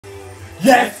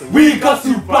Yes, we got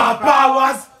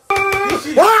superpowers.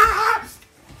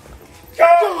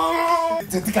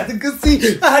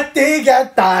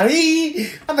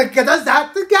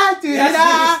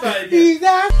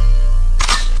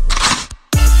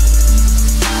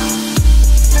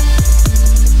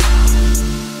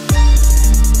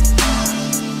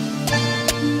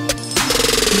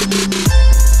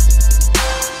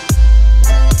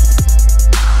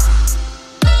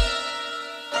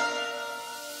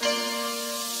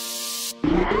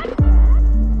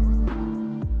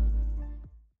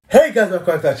 Hey guys,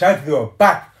 welcome to our channel. We are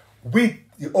back with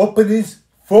the openings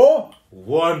for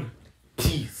One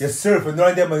Piece. Yes sir, for no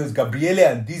idea, my name is Gabriele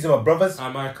and these are my brothers.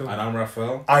 I'm Michael. And I'm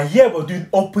Raphael. And yeah, we're doing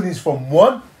openings from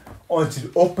 1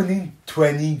 until opening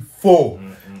 24.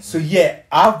 So yeah,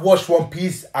 I've watched One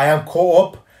Piece. I am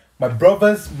caught up. My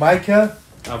brothers, Michael.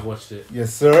 I've watched it.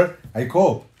 Yes sir. Are you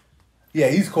caught up? Yeah,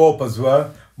 he's caught up as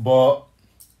well. But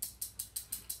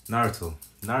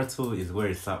Naruto is where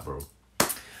it's at, bro.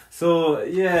 So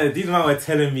yeah, these men were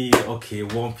telling me, okay,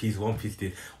 One Piece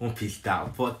this, One Piece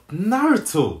that, but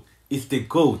Naruto is the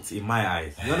GOAT in my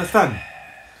eyes. You understand?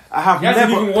 I have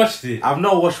never even watched it. I've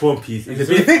not watched One Piece. The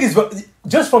thing is,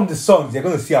 just from the songs, you're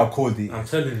gonna see how cold it is. I'm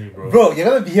telling you, bro. Bro, you're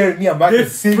gonna be hearing me and Michael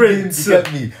singing. You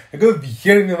get me? You're gonna be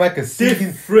hearing me and Michael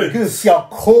singing. You're gonna see how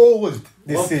cold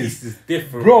this One Piece is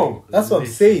different, bro. That's what I'm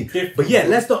saying. But yeah,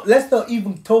 bro. let's not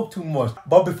even talk too much.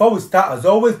 But before we start, as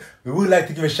always, we would like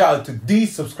to give a shout out to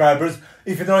these subscribers.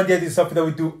 If you're not yet, this is something that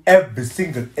we do every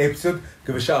single episode.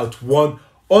 Give a shout out to one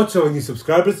or two of our new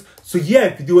subscribers. So yeah,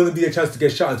 if you do want to be a chance to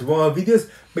get shout out to one of our videos,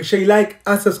 make sure you like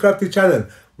and subscribe to the channel.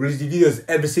 We release the videos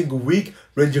every single week,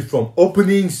 ranging from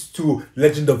openings to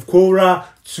Legend of Korra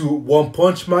to One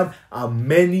Punch Man and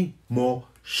many more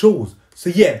shows. So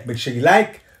yeah, make sure you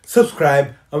like,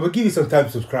 subscribe, and we'll give you some time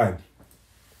to subscribe.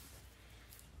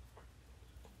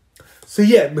 So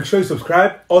yeah, make sure you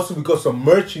subscribe. Also, we got some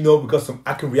merch, we got some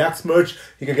Akin Reacts merch.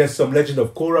 You can get some Legend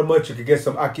of Korra merch. You can get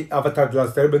some Avatar The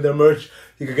Last Airbender merch.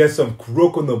 You can get some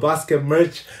Kuroko no Basket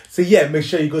merch. So yeah, make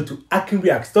sure you go to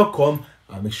akinreacts.com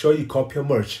and make sure you copy your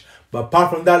merch. But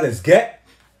apart from that, let's get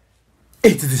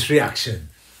into this reaction.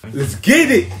 Let's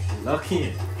get it.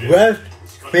 Lucky. Wealth,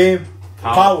 fame,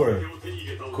 power.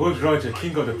 Gold Roger,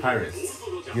 king of the pirates.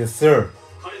 Yes, sir.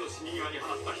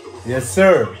 Yes,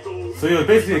 sir. So you're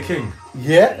basically a king.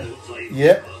 Yeah.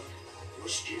 Yeah.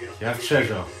 You have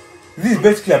treasure. This is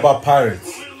basically about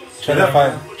pirates trying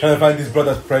to find this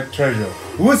brother's treasure.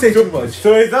 We won't say too much.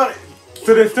 So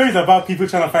the story is about people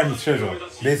trying to find his treasure.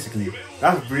 Basically,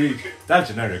 that's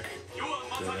generic.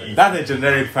 That's a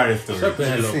generic pirate story.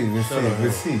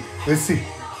 We'll see.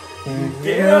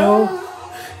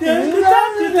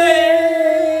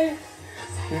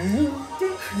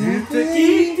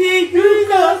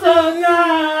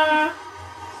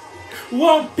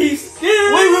 One Piece.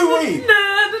 Wait.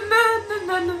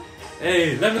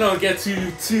 Hey, let me not get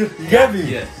too. You get me?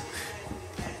 Yeah.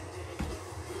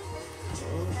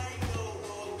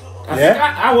 I think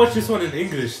I watched this one in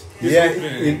English. This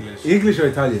opening in English or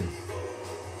Italian?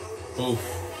 Both.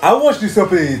 I watched this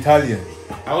opening in Italian.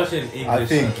 I watched it in English. I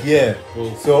think, yeah.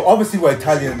 Both. So obviously we're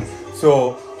Italian.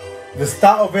 So the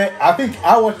start of it, I think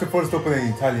I watched the first opening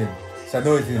in Italian. So I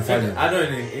know it's in Italian. I know it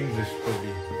in English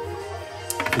probably.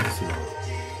 Good to see you.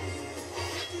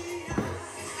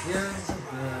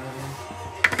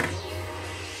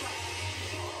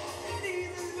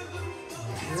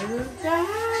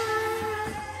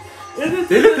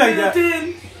 They look like that.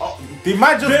 The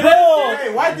man just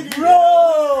Bro! why did you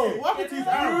What happened to his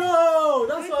arm? Bro!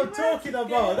 That's what I'm talking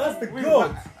about. That's the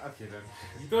goat. Okay then.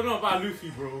 You don't know about Luffy,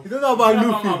 bro. You don't know about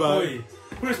You Luffy, my man. boy.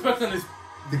 Put respect on his.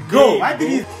 The goat. Why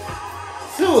did he?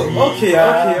 So,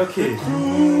 okay.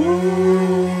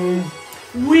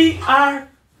 We are.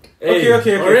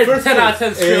 Okay. Already First 10 out of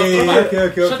 10 straight.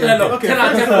 Okay. Shut the hell up. 10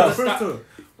 out of 10 from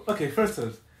the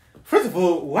start. First of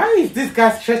all, why is this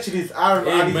guy stretching his arm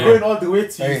and he's man. going all the way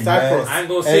to Hey, Cyprus? I ain't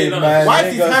gonna say nothing. man. Why I is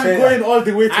ain't his gonna hand say going all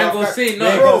the way to I ain't gonna Africa? say I ain't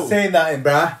nothing. gonna say nothing,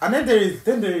 bruh. And then there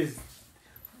is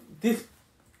this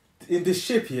in the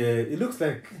ship here. It looks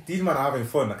like these men are having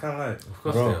fun. I can't lie. Of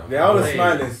course Bro. They're always Hey.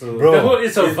 smiling. So Bro.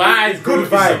 It's a vibe. it's good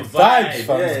bro. vibes. It's a vibe. Vibes,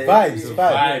 fam. Yeah, It's it's a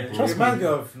vibes. vibe, it Trust reminds me.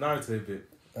 me of Naruto a bit.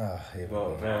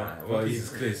 Well, he's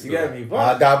close. You get me? You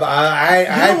But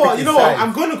know what?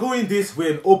 I'm gonna go in this with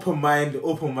an open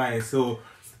mind. So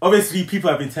obviously people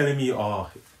have been telling me, oh,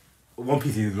 One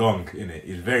Piece is long, innit?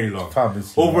 It's very long.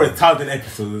 Over 1,000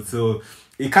 episodes. So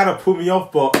it kind of put me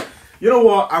off, but you know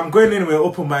what? I'm going in with an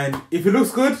open mind. If it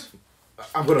looks good,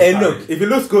 I'm gonna Hey, start look. it. If it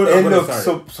looks good, I'm gonna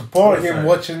start it. Support I'm gonna him start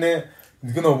watching it.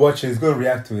 He's gonna watch it. He's gonna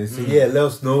react to it. So yeah, let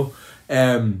us know.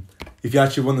 if you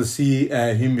actually want to see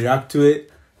him react to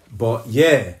it. But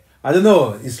yeah, I don't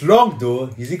know. It's long though.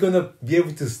 Is he gonna be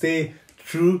able to stay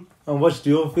true and watch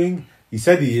the whole thing? He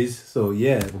said he is. So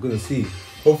yeah, we're gonna see.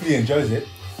 Hopefully he enjoys it.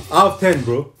 Out of 10,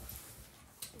 bro.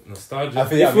 Nostalgia.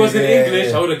 If it was in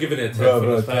English, I would have given it a 10 for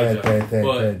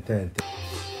nostalgia. 10.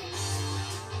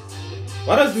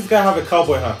 Why does this guy have a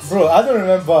cowboy hat? Bro, I don't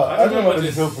remember. I don't remember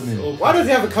this opening. Why does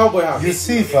he have a cowboy hat? You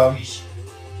see, fam. You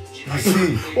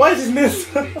see. Why is his miss?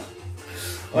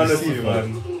 Honestly,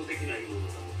 man.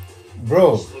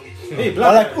 Bro. Hey,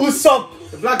 black I like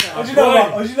Usopp. The black guy. What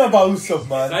do you know about Usopp,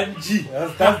 man? Sanji.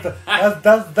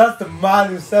 That's the man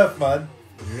himself, man.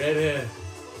 Red hair.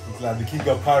 He's like the king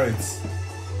of pirates.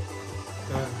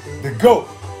 The GOAT.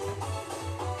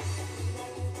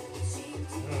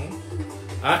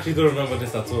 I actually don't remember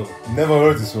this at all. Never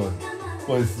heard this one.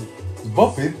 But it's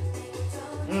bopping.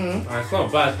 It's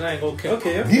not bad.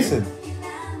 Okay. Decent.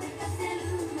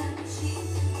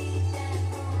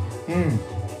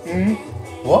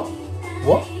 What?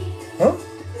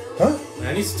 Huh?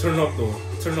 I need to turn up though.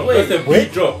 Turn up. Wait, Let the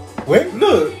beat drop. Wait.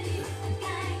 Look.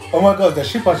 Oh my god, the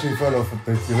ship actually fell off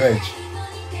the edge.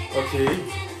 Okay.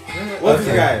 What's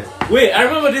this guy? Wait, I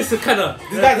remember this kind of.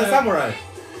 This guy's a samurai.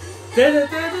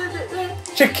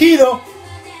 Chiquito.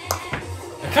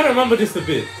 I kind of remember this a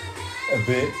bit. A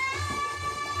bit.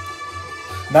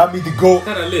 Now me the GOAT.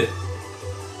 Kind of lit.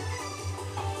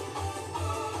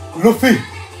 Luffy.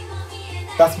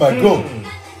 That's my GOAT.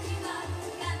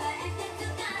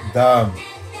 Damn.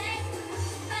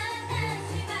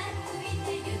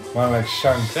 Man like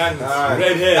Shanks. Red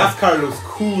hair. That's Carlos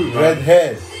cool, man. Red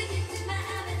hair.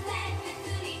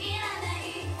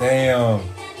 Damn.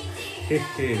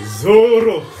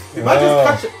 Zoro. Imagine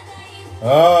catch it.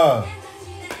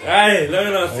 Hey, let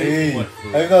me not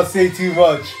say too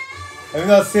much. Let me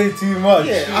not say too much.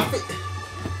 Let me not say too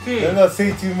much. Yeah, Let me not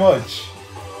say too much.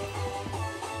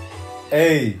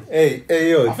 Hey,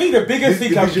 yo. I think the biggest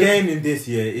thing I'm getting in this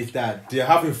year is that they're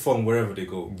having fun wherever they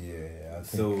go. Yeah, I think,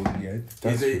 So yeah,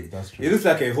 that's true. It looks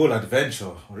like a whole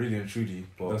adventure, really and truly.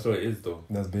 But That's what it is though.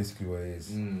 That's basically what it is.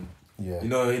 Yeah. you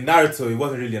know, in Naruto, it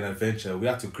wasn't really an adventure. We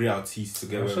had to grit our teeth to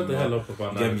get where Shut we the are. hell up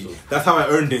about Get me? Naruto. That's how I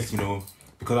earned this, you know,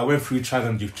 because I went through trials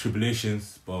and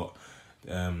tribulations. But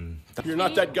You're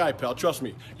not that guy, pal. Trust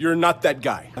me. You're not that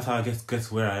guy. that's how I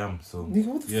guess where I am. So, Nigga,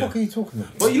 what the fuck are you talking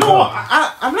about? but you know what?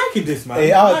 I'm liking this, man.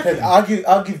 Hey, I'm liking it.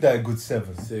 I'll give that a good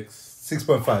 7.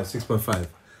 6.5.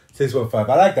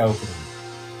 I like that opening.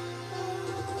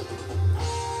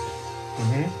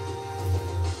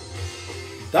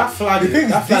 That flag The thing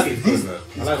that flag is, is this good, man. I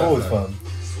is like cold, that flag. fam.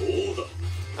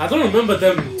 I don't remember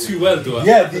them too well though.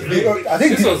 Yeah, I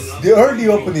think the early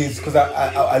openings, because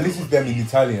I listened to them in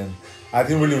Italian, I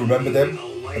didn't really remember them.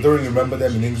 I don't really remember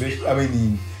them in English. I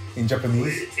mean, in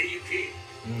Japanese.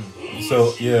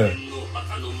 So yeah,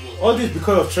 All this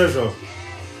because of treasure.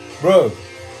 bro,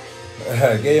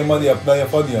 get your money up, not your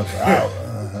funny up. Ow.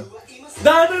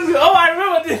 Oh, I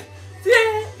remember this.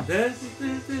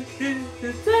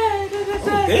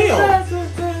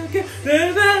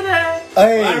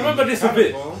 Hey, I remember this a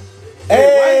bit.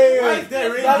 hey, Why is there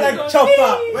not radio? like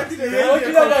Chopper. Where did the What radio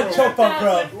you know come about from? Chopper,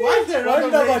 bro? Why is there What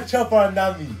you know radio? about Chopper and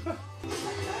Nami?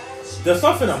 There's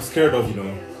something I'm scared of, you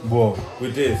know, Whoa.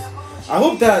 with this. I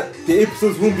hope that the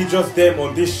episodes won't be just them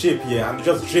on this ship here and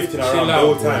just drifting around the out,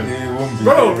 whole bro. time. It won't be.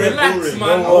 Bro, They're relax, boring. man.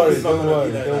 Don't I hope worry, it's not don't gonna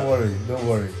worry, be like don't that. worry, don't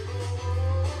worry.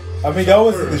 I mean, that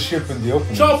was the ship in the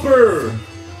opening. Chopper.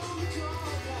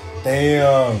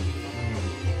 Damn.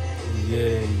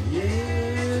 Yes.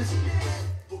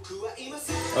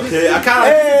 Okay, I can't.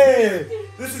 Hey.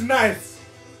 This is nice.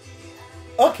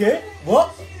 Okay.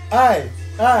 What? Aye.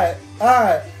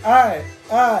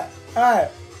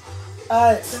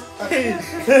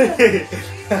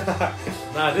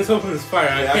 Nah, this opening is fire.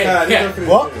 I Yeah, can't. this opening is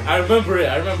What? good. I remember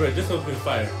it. This opening is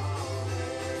fire.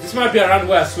 This might be around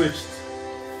where I switched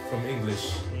from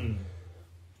English.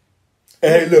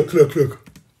 Hey, look.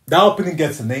 That opening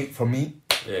gets an 8 from me.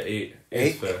 Yeah, 8.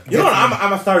 8. Fair. You know what? I'm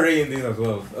gonna start rating these as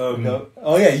well. No.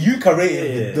 Oh yeah, you can rate it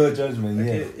Yeah, with no judgment.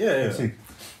 Yeah. Yeah. Let's see.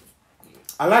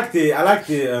 I like the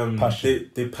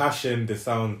Passion. the passion, the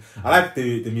sound. I like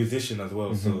the musician as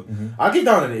well. So I'll give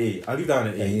down an 8. I hear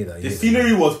that, The yeah.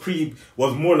 scenery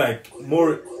was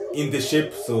more in the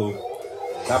ship, so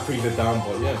that brings it down.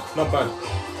 But yeah, it's not bad.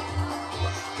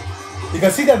 You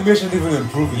can see the animation even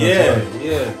improving. as Yeah, well.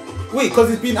 yeah. Wait, because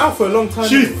it's been out for a long time.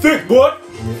 She's thick, boy.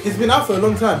 It's been out for a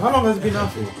long time. How long has it been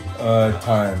out for?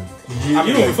 Time.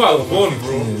 Even before I was born,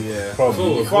 bro. Yeah,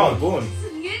 Probably. before I was born.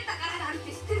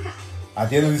 At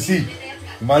the end of the sea, the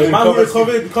The man who recovers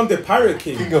recovered become the pirate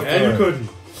king. King of And you Fire. could.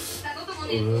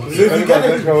 So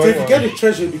if you get the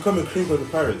treasure, you become a queen of the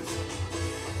pirates.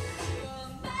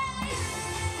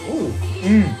 Ooh.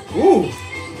 Ooh.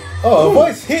 Oh, her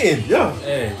voice hitting. Yeah.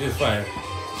 Hey, this is fire.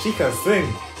 She can sing.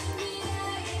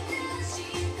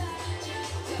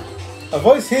 Her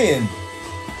voice hitting.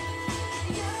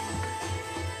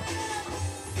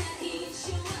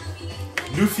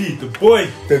 Luffy, the boy.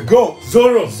 The goat.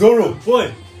 Zoro. Zoro. The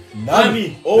boy.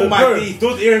 Nami. Oh my god.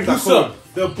 Those earrings are cool.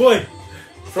 The boy.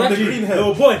 From the green head.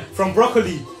 The boy. From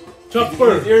broccoli.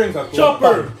 Chopper. These earrings are cool.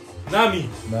 Chopper. Nami.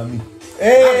 Nami.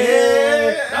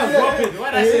 Hey! That was Robin.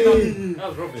 Why did I say Nami? That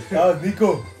was Robin. That was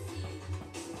Nico.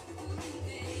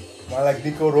 I like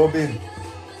Nico Robin.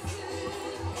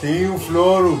 Team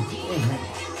Floru.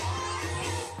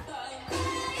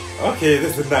 Okay,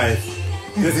 this is nice.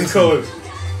 This is cool.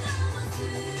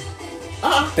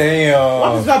 Damn.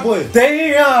 What is that boy?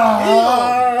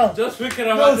 Damn. Just thinking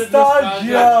about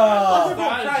nostalgia.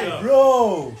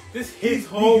 Bro. This hits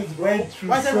home, bro. Went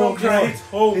through so much.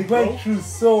 They went through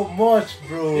so much,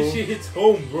 bro. This shit hits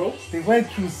home, bro. They went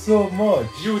through so much.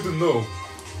 You wouldn't know.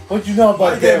 What you know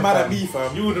about them, mad at fam? me,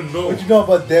 fam? You wouldn't know. What you know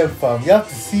about them, fam? You have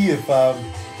to see it, fam.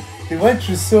 They went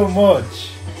through so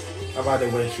much. How about they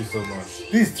went through so much?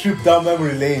 This trip down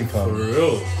memory lane, For fam.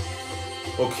 real.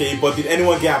 Okay, but did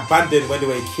anyone get abandoned when they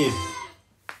were a kid?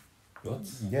 What?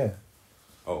 Yeah.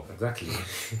 Oh, Exactly.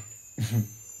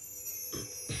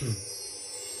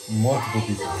 Multiple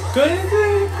people.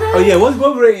 Oh, Oh yeah, what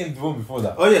were we in the one before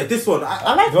that? Oh yeah, this one.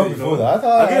 I like The one it, before know. that.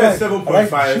 I give it a I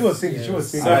 7.5. She was singing. She was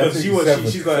singing. Seven. I think She was-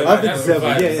 seven. she's got- I think that's seven.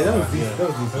 five. Yeah, that was Yeah. decent. That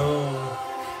was decent.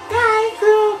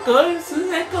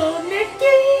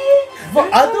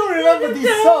 But I don't remember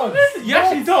these songs. You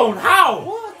actually don't. How?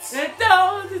 What?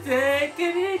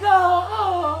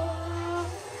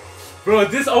 Bro,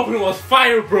 this opening was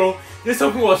fire, bro. This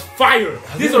opening was fire.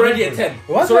 This is already a 10.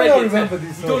 Why It's do I already not a 10. remember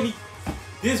these You don't songs? need.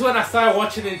 This is when I started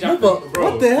watching in No, Japanese, but bro.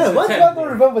 what the hell? It's a Why do 10, I not bro.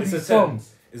 remember It's a these 10. songs?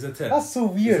 It's a 10. That's so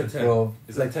It's weird, a 10. bro.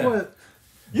 It's a 10. what?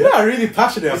 You're not really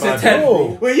passionate It's about a 10, it.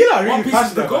 bro. Wait, you're not One really Piece is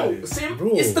passionate the about GOAT. it. Same. Bro.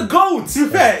 It's the GOAT. To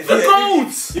be fair, The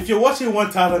GOAT. if you're watching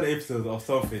 1,000 episodes or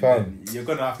something, Fam. then you're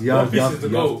gonna have to. Yeah. One Piece have is the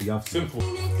to, you have GOAT. to, you have to. Simple.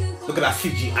 Look at that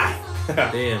CGI.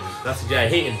 Damn, that's the guy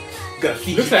hating. Look at that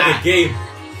CGI. Looks like a game.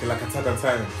 Like Attack on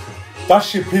Titan. That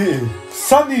shit hitting.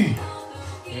 Sunny.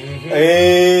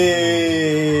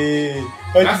 Hey.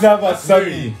 What you know about Sunny?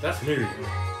 Miri. That's Miri.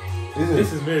 Is it?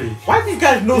 This is Miri. Why these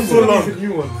guys know This so is long? a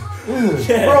new one. Is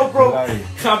it? Yeah. Bro. Lying.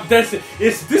 I'm dancing.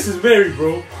 This is Mary,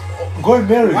 bro. Going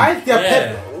Mary. Why is their Yeah.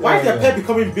 pet? Why is their Yeah. pet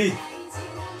becoming big?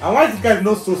 And why these guys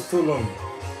know so long?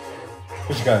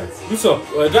 Which guy? Usopp.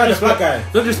 Don't Guy, the respect. black guy.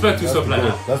 Don't respect That's Usopp the like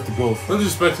ghost. that. That's the ghost. Don't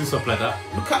respect Usopp like that.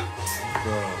 Look at.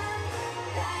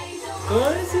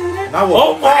 Now what?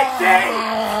 Oh my day!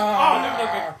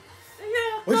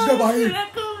 What you know about him?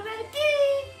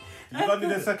 You got me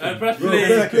in a second. Press Bro, play.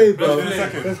 press play, bro. Press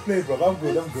play. Press play, bro. I'm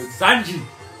good. I'm good. Sanji.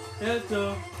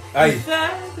 Aye.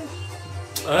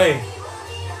 Aye.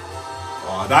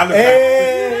 Oh, that looks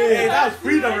Hey. hey, that's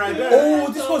freedom right there.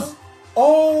 Oh, this was.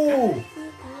 Oh.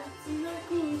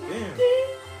 Damn.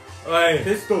 Aye.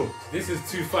 Pistol. This is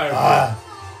too fire, bro. Ah.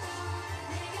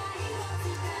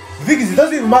 The thing is, it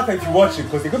doesn't even matter if you watch it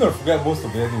because you're gonna forget most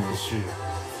of it anyway. Shit.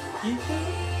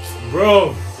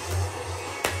 Bro.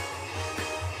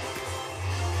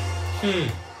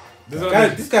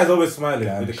 This guy's always smiling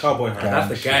with the cowboy hat.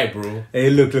 That's the guy, bro. Hey,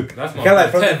 look. That's my Kind of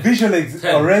like from the 10. visual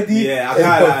 10. already. Yeah, I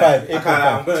 8.5. can't.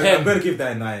 8.5. I'm gonna give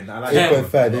that a 9. I like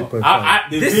 8.5. 8.5.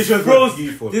 The This visuals froze. were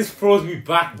beautiful. This froze me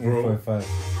back, bro. 8.5.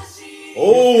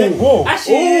 Oh, Whoa.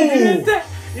 oh.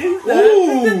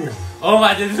 Oh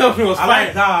my, this opening was I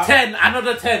like fire. that. 10,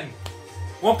 another 10.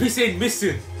 One piece ain't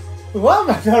missing. Why am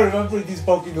I not remembering this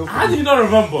fucking opening? How do you not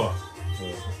remember?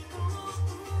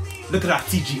 Look at that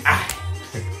CGI.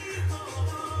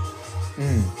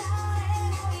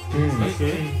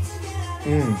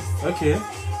 Okay.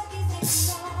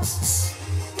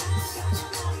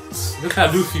 Look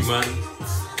at Luffy, man.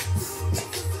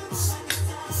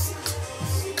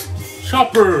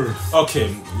 Chopper.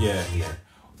 Okay, yeah.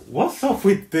 What's up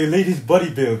with the lady's body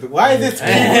build? Why is it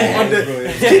skinny on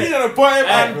the skinny on the bottom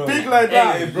and bro. big like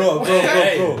that? Hey, bro.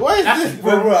 What is this,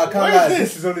 Bro, bro? I can't What lie. is This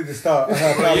this? is only the start. I You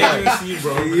can't lie. ain't seen,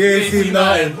 bro. You ain't seen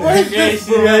nothing. What is You ain't this,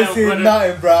 seen You ain't nothing, seen brother.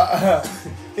 nothing, bro.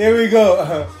 Here we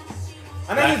go.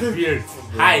 And then this Blackbeard.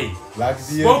 Hi. Like the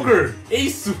Smoker.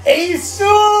 Ace. Ace!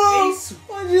 Ace.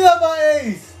 What do you know about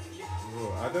Ace?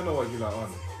 bro, I don't know what you like on.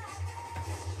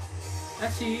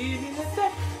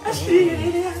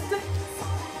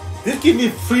 This gives me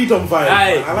freedom vibes.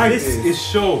 Hi. man. I like This this. is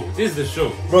show. This is the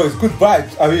show. Bro, it's good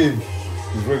vibes. I mean,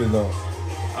 it's really not.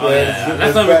 Oh yeah. That's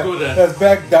Let's how we back, go there. Let's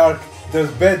back dark.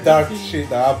 there's bad dark shit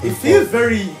that happens. It feels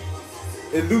very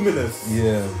luminous.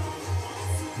 Yeah.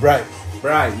 Bright.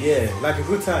 Bright, yeah. Like a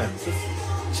good time. Just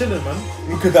chilling, man.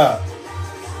 Look at that.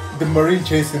 The Marine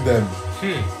chasing them.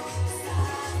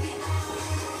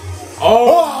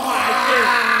 Oh!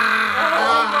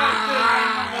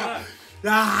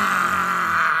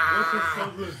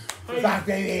 So good. Back,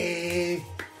 baby.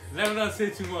 Let me not say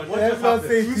too much. Let me not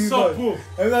say too much. Poor?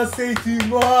 Let me not say too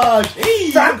much. Hey,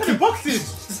 look at the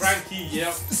boxes. Frankie,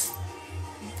 yeah.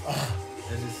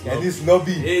 And this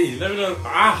lobby. Hey, let me know.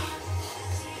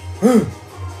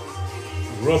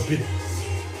 Rub it.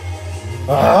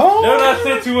 Let me not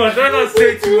say too much. Let me not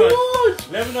say too much.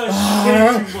 Let me not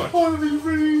say too much.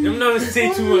 Let me not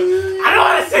say too much. I don't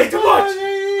want to say too much.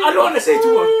 I don't want to say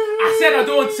too much. I said I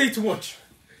don't want to say too much.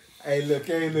 Hey, look.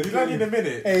 You don't need a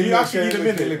minute. Hey, you actually need a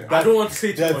minute. Look, I don't want to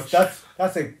say too much.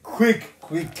 That's a quick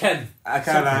 10. I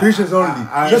can't. Visions only.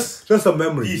 Just a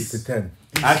memory. Peace. It's a 10.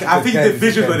 I think the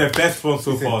visions were the best one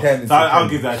so far. So I'll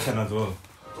give that a 10 as well.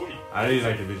 I really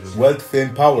like the visions. Wealth,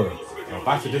 fame, power.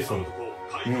 Back to this one.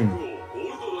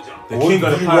 The Old king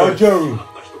of the Blue pirates. Roger.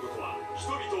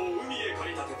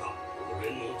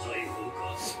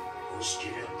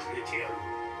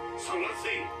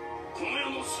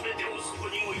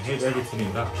 I hate everything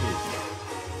in that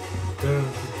piece.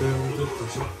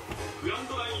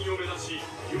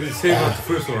 You did the same as the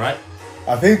first one, right?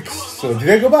 I think so. Did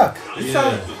they go back?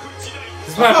 Yeah.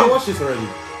 This I watched this already.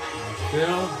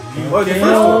 Oh, the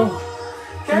first one.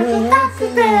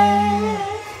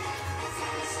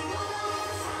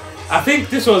 I think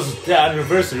this was the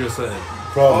anniversary or something.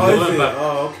 Probably. Oh, is it?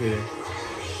 Oh, okay.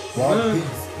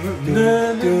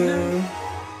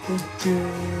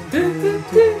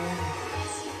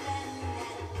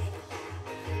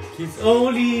 He's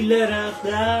only let us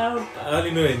down. I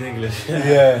only know it in English.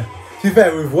 Yeah. To be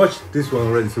fair, we've watched this one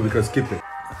already, so we can skip it.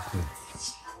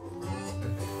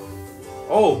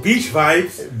 Oh, beach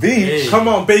vibes. Beach? Hey. Come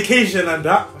on, vacation and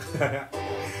that.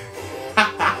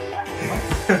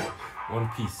 One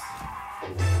Piece.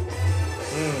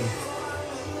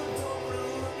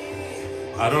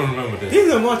 I don't remember this.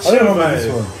 These are not I chill don't remember vibes.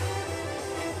 this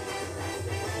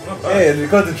one. Hey, they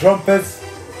got the trumpets.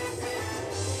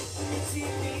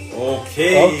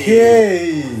 Okay.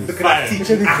 Look Look at that. at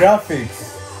the graphics.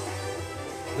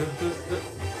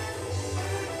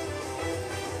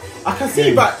 I can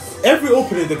see, but every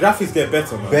opening the graphics get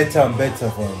better, man. Better and better,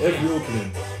 fam. Every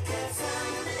opening.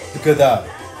 Look at that.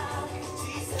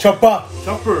 Chopper.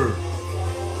 Chopper.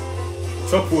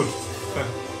 Chopwood.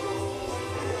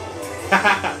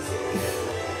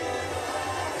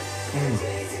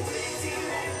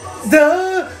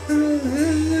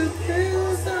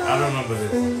 I don't remember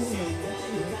this.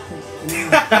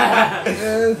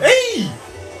 Hey!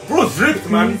 Bro's ripped,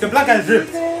 man. The black guy's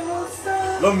ripped.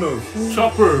 Long nose.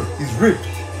 Chopper. He's ripped.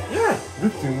 Yeah.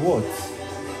 Ripped in what?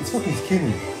 He's fucking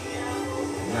skinny.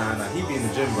 Nah, he be in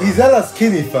the gym, bro. He's hella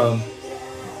skinny, fam.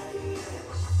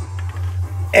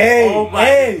 Hey, Oh my-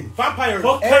 hey, Vampires.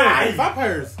 Okay. Hey,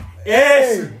 vampires.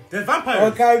 hey. They're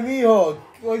vampires. Okay, mijo.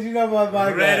 What do you know about my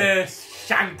guy? Red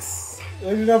Shanks.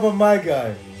 What do you know about my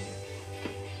guy?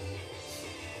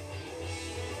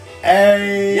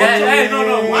 Hey. Yeah, hey,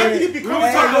 no. Why did he become We'll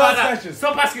talk Hey, about ask that. questions.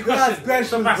 Stop asking Don't ask questions.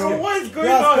 questions, Stop asking. bro. What is going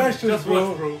Don't ask on? questions, Just bro.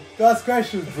 watch, bro. Don't ask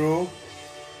questions, bro.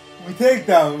 We take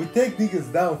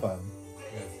niggas down, fam.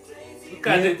 Look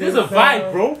at it. There's a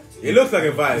vibe, bro. It looks like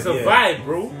a vibe. It's a vibe,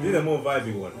 bro. This is a more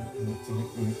vibey one.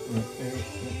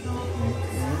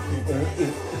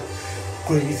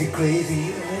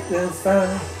 Crazy.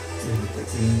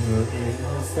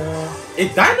 A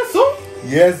dinosaur?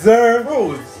 Yes, sir.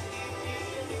 Bro,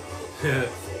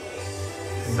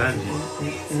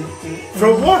 Sanji.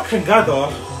 from what I can gather,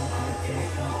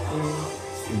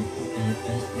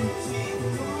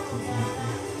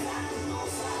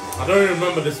 I don't even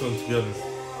remember this one, to be honest.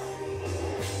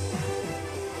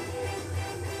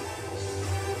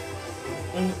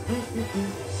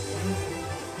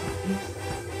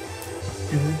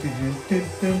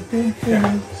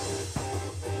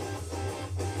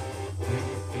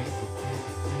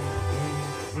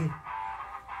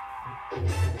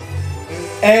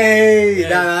 Hey, Yeah.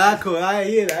 nah, cool. I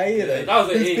hear it. That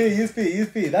was an You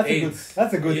speak. That's Eight.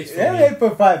 a good. Eight for Yeah, me.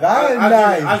 8.5.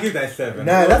 I'll give that 7.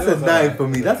 Nah, that's a Those are 9 like- for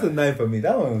me. That's a 9 for me.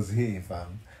 That one was hitting,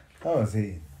 fam. That was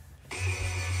hitting.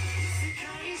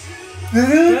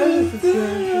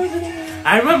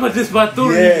 I remember this, but I don't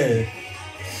really. Yeah.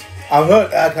 I've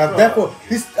heard. I've therefore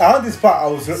this. Around this part, I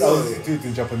was listening to it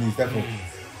in Japanese. Therefore,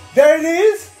 there it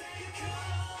is.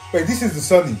 Wait, this is the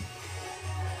Sunny.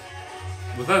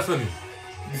 Was that funny?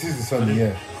 This is the Sunny.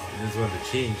 Yeah. This one that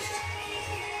changed.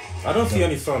 I don't see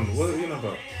any sun. What are you know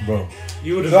about? Bro.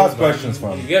 You would have ask questions,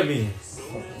 fam. You get me?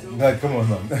 Like, come on,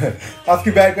 man.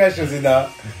 Asking bad questions in that.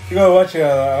 You gotta watch it.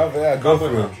 Go for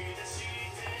it.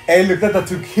 Hey, look, that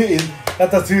tattoo hitting. That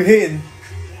tattoo hitting.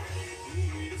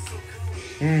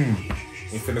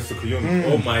 Infinite Sukuyumi.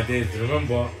 Oh my days,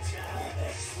 remember?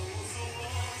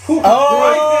 Oh,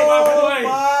 my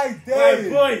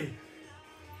boy.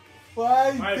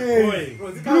 My boy.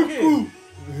 Bro, this guy okay.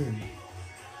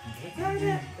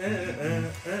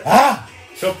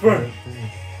 Chopper.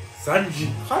 Sanji.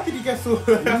 How did he get so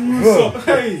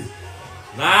Hey.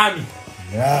 Nami.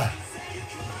 Yeah.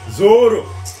 Zoro.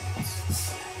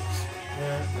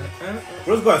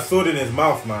 Bro's got a sword in his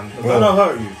mouth, man. Does that not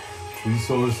hurt you? He's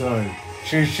so sorry.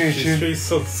 She's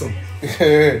so soon.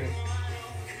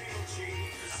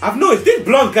 I've noticed this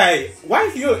blonde guy. Why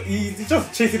is he's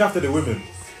just chasing after the women?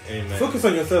 Hey, man. Focus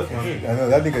on yourself, man. I know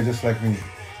that nigga just like me.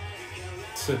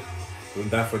 Don't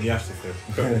die for the ash,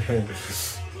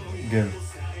 Again.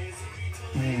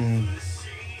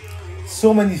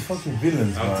 So many fucking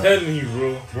villains, man. I'm telling you,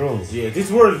 bro. Yeah, this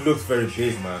world looks very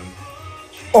big, man.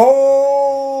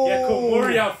 Oh! Yeah,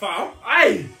 Komoria, fam.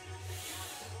 Aye!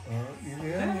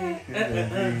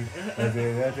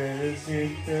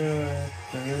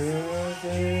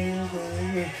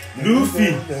 Luffy.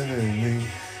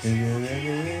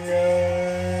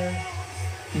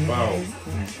 Wow.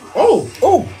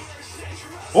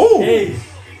 Oh! Hey!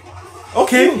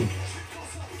 Okay.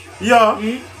 Yeah.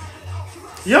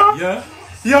 Yeah?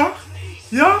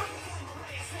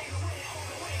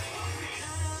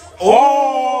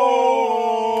 Oh!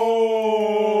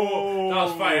 That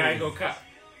was fire, I ain't gonna cut.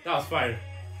 That was fire.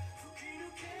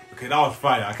 Okay, that was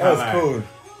fire. I can't lie. That was cool.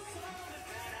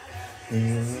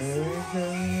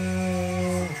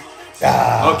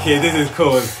 Okay, this is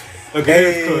cool. Okay,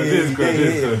 this is good.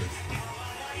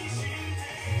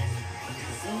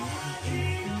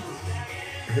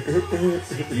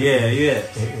 Yeah.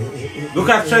 Look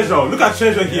at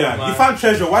treasure here. Yeah, he found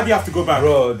treasure. Why do you have to go back?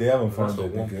 Bro, they haven't found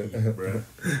it.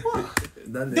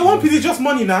 The One Piece is just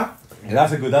money now. Yeah,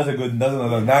 that's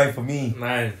another 9 for me.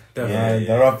 9. Yeah,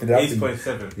 they're up.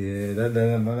 8.7. Yeah,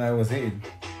 that was hitting.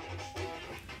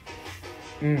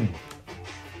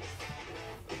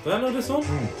 Do I know this one?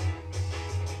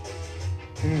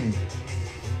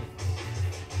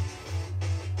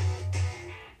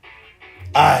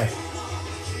 Aye.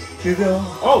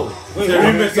 Oh, wait, the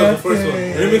remix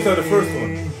of the first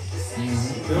one. You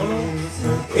don't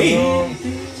know? Hey!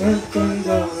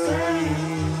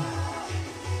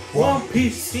 One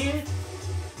Piece.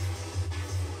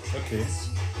 Okay.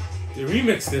 The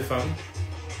remix, they found.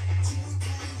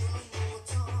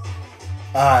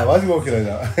 Aye, why is he walking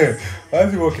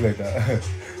like that?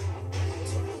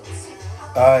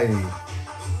 Aye.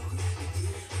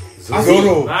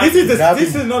 Zoro. This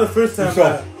is not the first time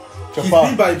that he's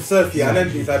been by himself here, and then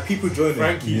it's like people joining.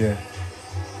 Frankie.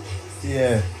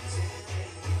 Yeah.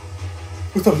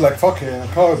 Usopp's like, fuck it, I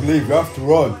can't believe we have to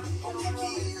run.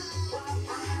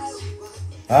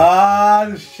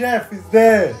 The chef is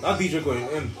there. That DJ going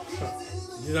in.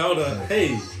 You know the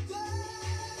hey.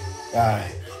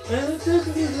 Aye.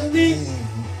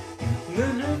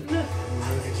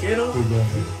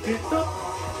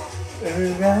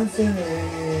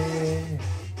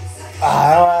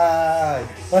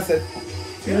 What's it?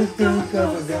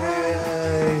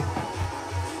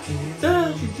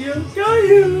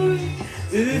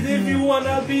 If you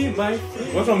wanna be my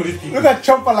friend. What's wrong with these people? Look at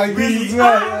Chopper like this as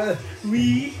well.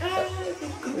 We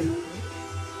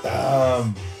are.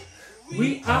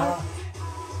 We are.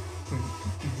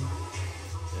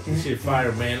 This shit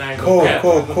fire, man. I ain't gonna cap.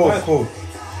 Cool.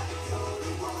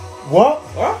 What?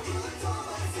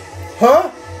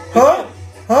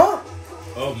 Huh?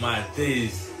 Oh my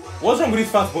days. What's wrong with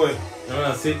this fat boy? You know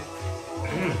what I said?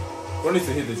 Bro needs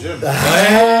to hit the gym.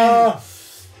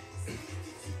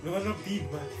 You wanna be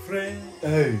my friend?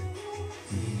 Hey.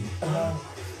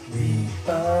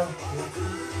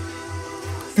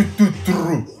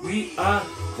 We are.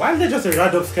 Why is there just a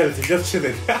random skeleton just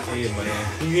chilling? Hey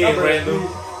man, you ain't random.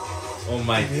 Oh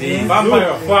my days.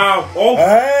 Vampire farm. Oh.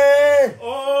 Hey.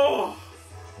 Oh.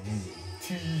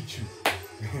 Teach you.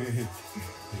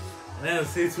 Man,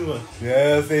 say too much.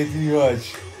 Yeah, say too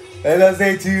much. Let us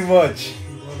say too much.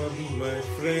 You wanna be my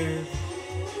friend?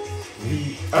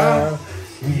 We are.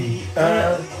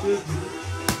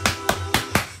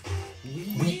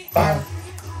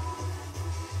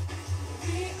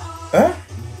 Huh?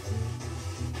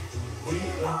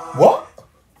 What?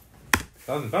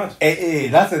 That's bad. Hey,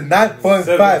 that's a 9.5.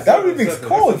 That remix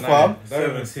cold, fam.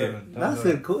 7. That's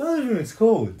a cool. That remix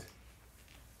cold.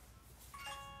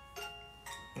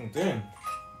 Damn.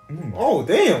 Oh,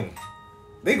 damn.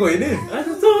 They going in.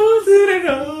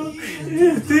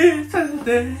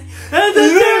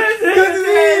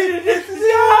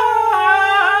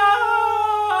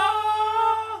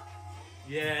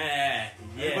 Yeah.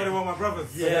 Everybody want my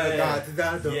brothers.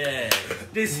 Yeah.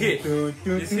 This hits.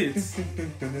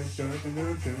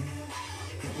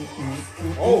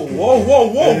 Oh, whoa.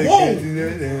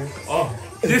 Oh,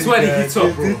 this one he hits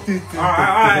up, bro.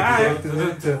 Alright.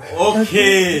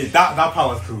 Okay, that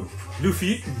part was cool.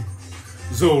 Luffy,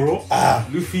 Zoro.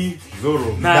 Luffy,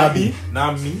 Zoro. Nami.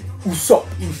 Usopp.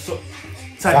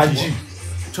 Sanji.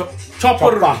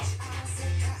 Chopper.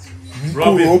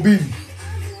 Robin.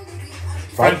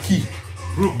 Frankie.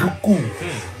 Goku.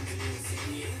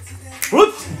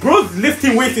 Bro's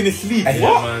lifting weights in his sleep. Yeah,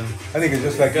 What? man. I think it's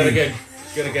just like Gotta get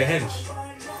hench.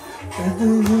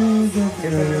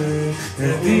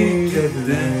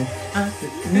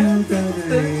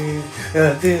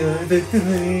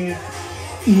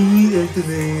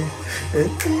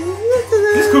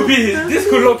 This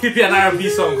could low keep an R&B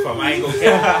song from. I ain't gonna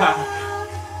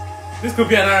care. This could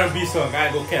be an R&B song. I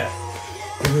ain't gonna care.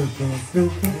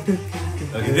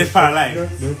 Okay, this part I like.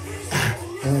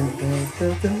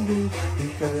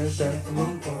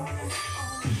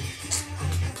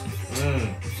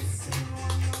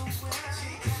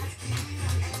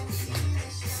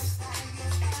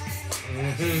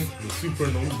 The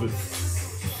supernovas.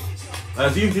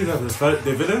 Do you think that's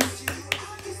the villains?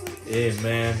 Hey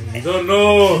man, you don't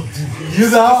know.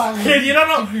 Kid, you don't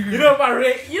know. You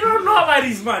don't know about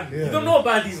these man. Yeah. You don't know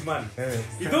about these man.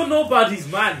 You don't know about these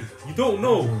man. You don't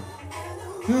know.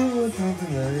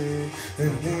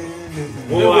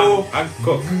 Oh, I'm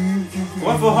cooked.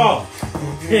 What for her?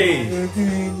 Hey.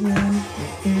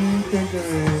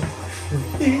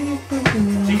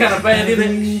 She kind of bad,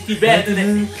 isn't it? She bad, isn't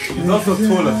it? She's also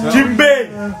taller. Huh? Jimbe!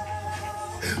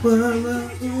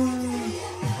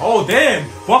 Oh damn!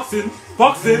 Boxing.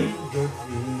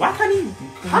 Why can't he?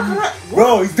 How can I?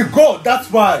 Bro, it's the GOAT, that's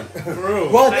why. Bro,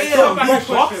 What? hey,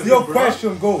 Your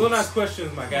question goes. Don't ask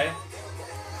questions, my guy.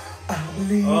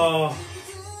 Oh.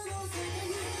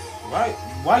 Why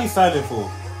are you silent for?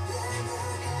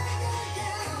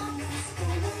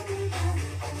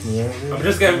 I'm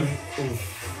just getting.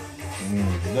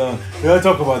 No, we don't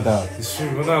talk about that. It's true.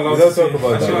 We're not We allowed don't to talk say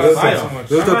about it. that. That's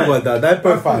We don't talk about that.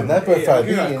 9.5.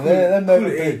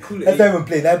 Let's not even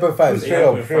play.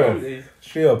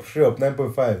 Straight up.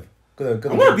 9.5. Good.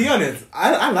 I'm gonna be honest.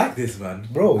 I like this, man.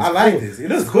 Bro, I like this. It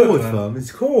looks good, man. fam.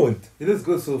 It's cold. It looks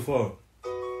good so far.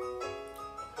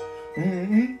 I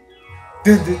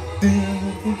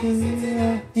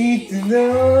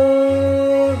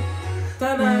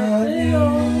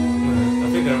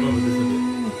think I remember this a bit.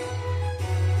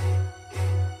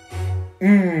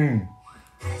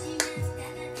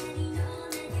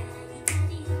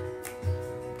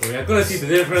 We're gonna see the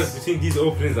difference between these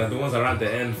openings and the ones around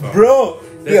the end, fam. Bro,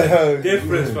 There's a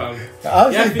difference, fam.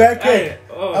 I'm seeing bad cake.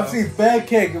 Oh, I'm seeing bad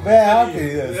cake, bad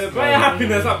happiness. Bad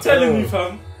happiness, I'm telling you,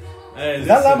 fam. Is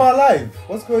that like my life?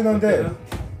 What's going on there?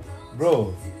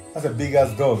 Bro, that's a big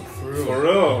ass dog. For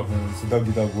real. It's a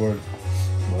doggy dog word.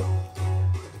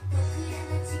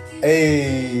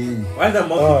 Hey. Why is that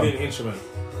monkey playing an instrument?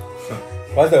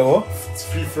 What's that what? It's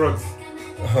 3 frogs.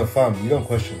 Fam, you don't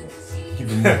question it. Keep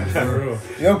it moving. For real.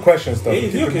 You don't question stuff.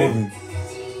 Hey, Keep okay. it moving.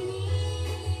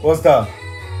 What's that?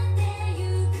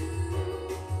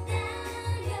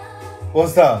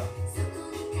 What's that?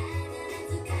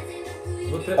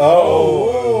 What the?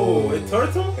 Oh, a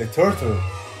turtle? A turtle.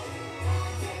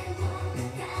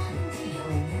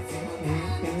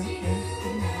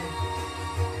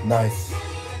 Nice.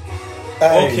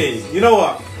 Hey. Okay, you know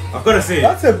what? I've gotta say,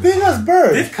 That's a big ass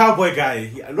bird. this cowboy guy,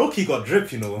 low-key got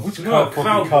drip, you know. Which No,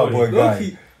 cowboy guy?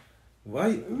 Low-key.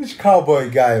 Why? Which cowboy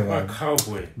guy, A man?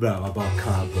 cowboy. Bro, about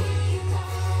cowboy.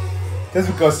 Just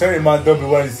because certain man don't be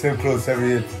wearing the same clothes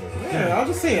every episode. Yeah, I'm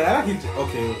just saying, I like it.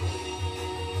 Okay.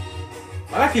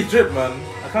 I like his drip, man.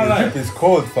 I can't The lie. drip is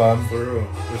cold, fam. For real.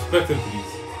 Respect him,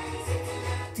 please.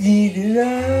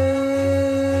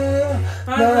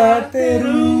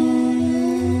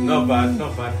 Not bad,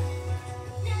 not bad.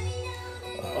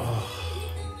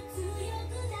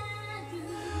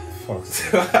 Fuck.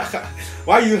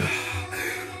 Why are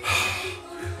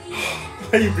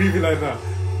you breathing like that?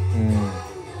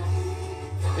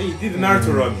 Hey, you did the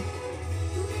Naruto run.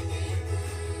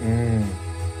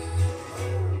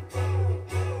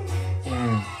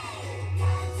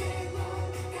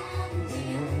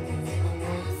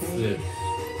 Flip.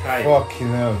 Hi. Fucking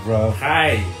hell, bro.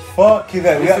 Hi. Fucking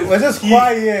hell. This is We're just peak.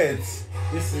 quiet.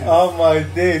 This is. Oh my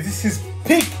days. This is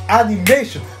peak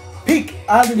animation. Peak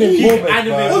anime Peak moment, anime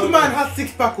man. moment. Old man has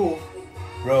 6-pack. Oh.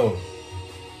 Bro.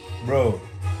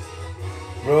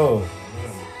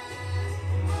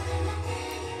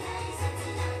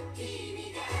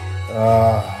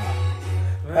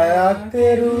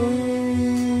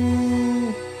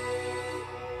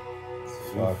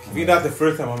 I think that's the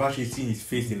first time I've actually seen his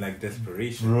face in like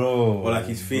desperation, bro. Or like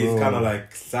his face kind of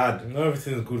like sad. No,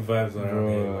 everything's good vibes around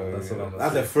here. That's all I'm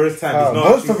That's the first time. He's not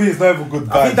most of it is not even good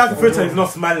vibes. I think that's the first time he's not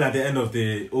smiling at the end of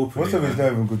the opening. Most of it is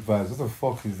not even good vibes. What the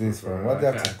fuck is this, man? What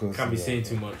the heck go? Can't be saying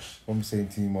too much. I'm saying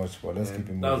too much, but let's keep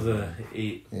it moving. That was a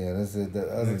 8. Yeah, that's it.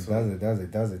 That's it.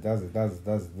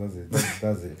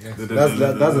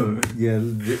 Yeah,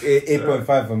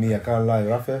 8.5 for me. I can't lie,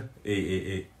 Raphael.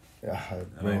 8. Yeah, I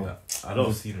like that. I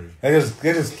love scenery. Let's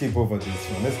just keep over this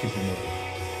one. Let's keep it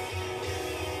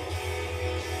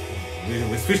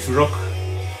moving. We switch to rock.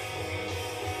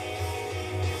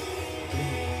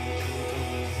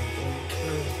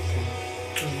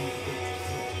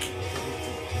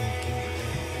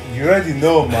 You already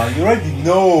know, man. You already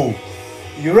know,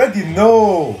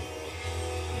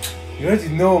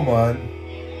 man.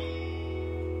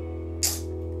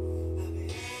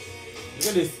 Look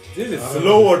at this. This is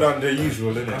slower than the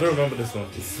usual, isn't it? I don't remember this one.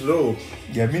 It's slow.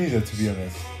 Yeah, me neither, to be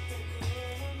honest.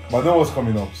 But I know what's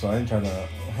coming up, so I ain't trying to.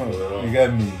 You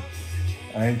get me?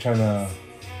 I ain't trying to.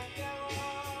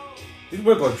 This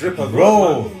boy got drip as Bro,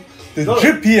 well, man. the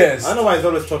drippiest. I know why it's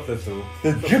always chocolate though.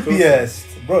 The drippiest.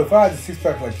 Bro, if I had a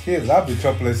 6-pack like his, I'd be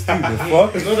chocolate too. The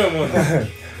fuck? No, that one.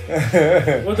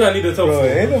 What do I need a top Bro, for?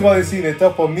 ain't nobody seen a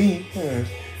top on me.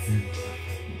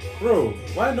 Bro,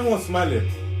 why no one smiling?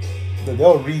 They're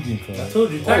all reading, bro. I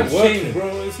told you, times change, bro.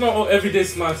 It's not all everyday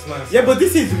smile. Yeah, but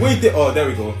this is way oh, there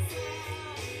we go.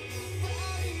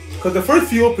 Because the first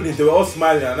few openings, they were all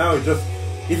smiling, and now it's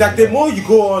like the more you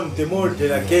go on, the more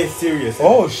they're like getting serious.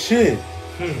 Oh shit.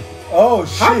 Oh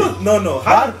shit.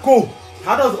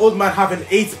 How does old man have an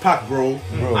 8-pack, bro?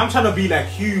 I'm trying to be like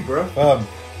Hugh, bro.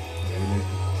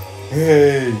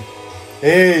 Hey.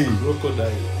 Crocodile.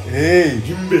 Hey.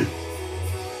 Jimbe.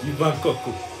 Ivan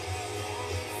Coco.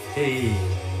 Hey.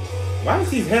 Why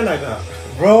is his hair like that?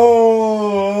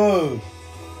 Bro.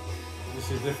 This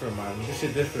shit different, man. This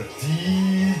shit different.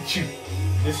 Teach.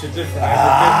 This shit different.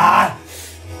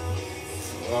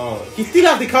 Oh, he still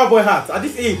has the cowboy hat at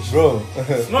this age. Bro.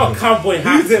 It's not a cowboy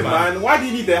hat, Use it, man. Why do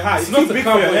you need the hat? It's not a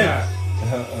cowboy hat.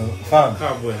 Fam.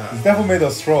 Cowboy hat. It's definitely made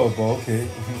of straw, but okay.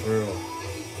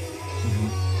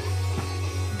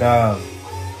 Damn.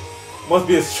 Must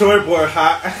be a short boy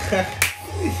hat.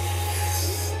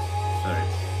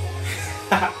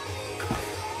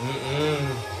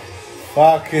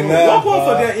 Fucking hell. What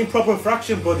for their improper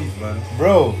fraction bodies, man?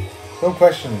 Bro, don't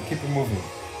question it. Keep it moving.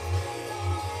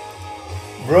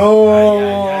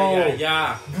 Bro.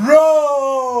 Yeah.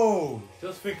 Bro.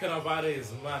 Just thinking about it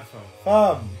is mad, fam.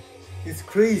 Fam, it's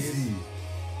crazy.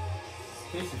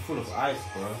 This is full of ice,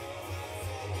 bro.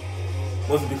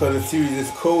 Must be because the series is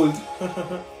cold.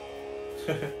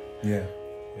 Yeah.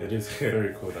 It is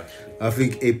very cold, actually. I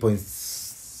think 8.7.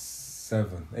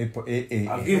 8.8.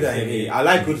 I'll give that an 8. I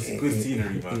like good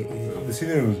scenery, man. The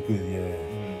scenery was good, yeah.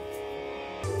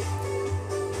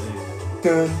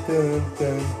 Dun, dun,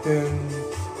 dun, dun.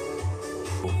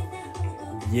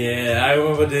 Yeah, I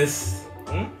remember this.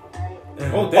 Oh,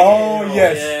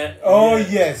 yes. Yeah, oh,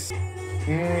 yeah. yes.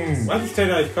 Why did you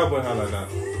turn out his cowboy hat like that?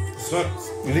 It's not.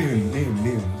 Leave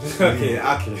him. Okay.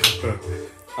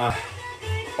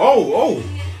 Oh,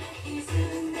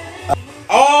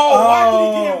 why did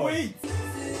he get weight?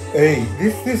 Hey,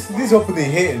 this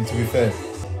opening hitting, to be fair.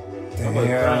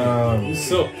 Damn.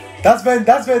 So That's when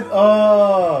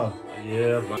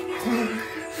yeah, but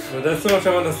that's so much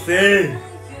I wanna say.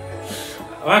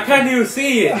 Why can't you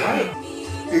see it?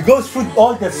 it goes through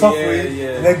all the suffering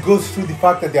Yeah. and then goes through the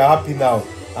fact that they're happy now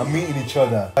and meeting each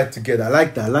other like together. I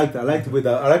like that. I like the way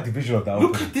that I like the visual of that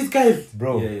Look opening. at this guy.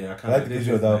 Bro. Yeah, I like the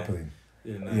visual of that opening.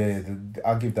 Yeah,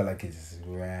 I'll give that like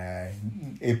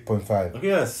 8.5. Okay,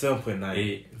 that's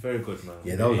 7.9. Very good, man.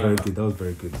 Yeah, that was very good. That was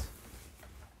very good.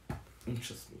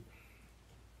 Interesting.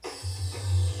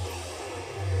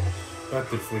 Back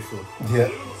to the first one. Yeah.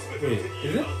 Wait,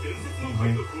 is it?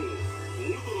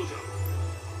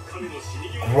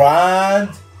 Grand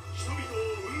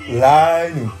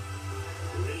line.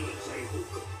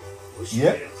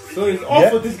 Yeah. So it's all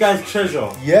for this guy's treasure.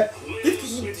 Yeah.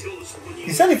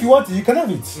 He said if you want it, you can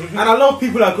have it. And a lot of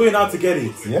people are going out to get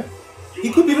it. Yeah. He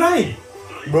could be lying.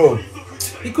 Bro.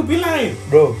 He could be lying.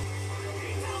 Bro.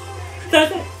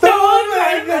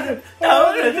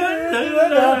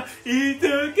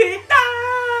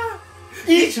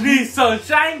 Each me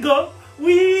sunshine go,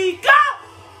 we go.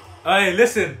 Alright,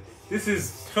 listen. This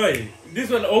is this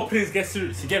one openings gets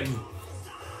to get me.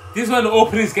 This one the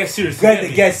openings get serious.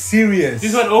 Get serious.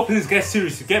 This one the openings get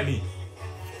serious. You get me?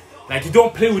 Like you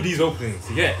don't play with these openings.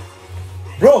 You get?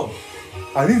 Bro,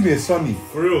 I need me a Sonny.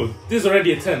 For real. This is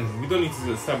already a 10. We don't need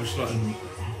to establish nothing.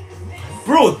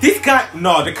 Bro, this guy.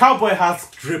 No, the cowboy hat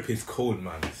drip is cold,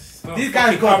 man. This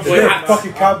guy's got cowboy hat.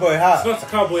 Fucking cowboy hat. It's not a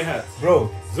cowboy hat. Bro.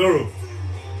 Zoro.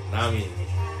 Nami.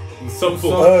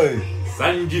 Usompo.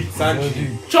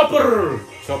 Sanji. Chopper.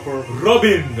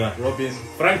 Robin.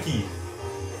 Frankie.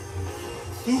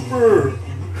 Super.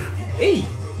 Hey.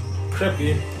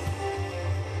 Preppy.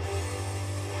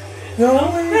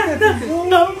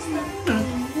 No.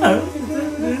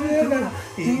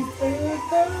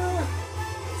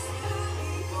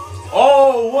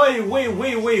 Oh,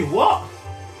 wait, what?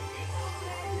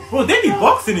 Bro, they be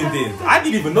boxing in this. I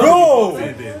didn't even know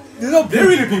they be boxing in this. They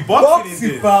really be boxing in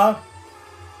this.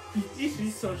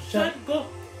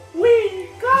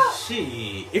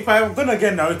 Shit. If I'm gonna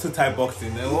get Naruto type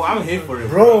boxing, then I'm here for it.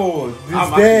 Bro, it's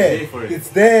there. It's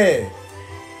there.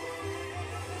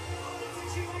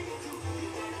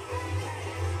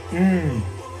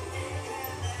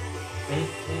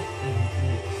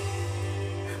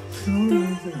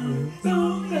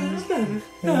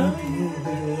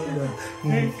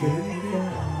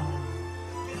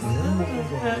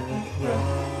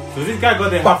 So this guy got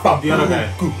the half of the other guy.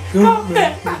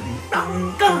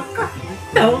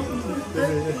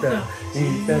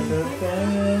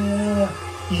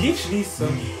 Literally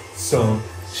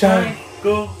sunshine.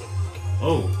 Go.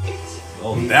 Oh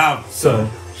Damn.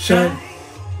 Sunshine.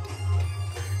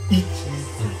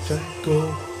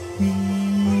 Go.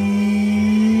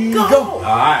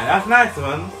 Alright, that's nice,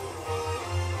 man.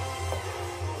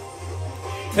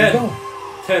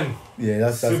 10. Yeah,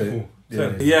 that's Simple.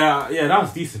 it. Yeah, that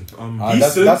was decent.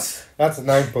 Decent. That's a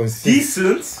 9.6.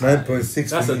 Decent. 9.6.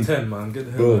 That's a 10, man. Get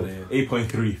the hell out of here.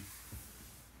 8.3.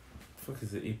 Fuck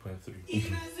is it?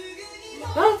 8.3.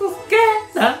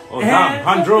 Oh damn,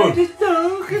 hand drone.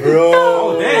 Bro.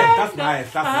 Oh damn, that's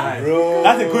nice. Bro.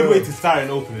 That's a good way to start an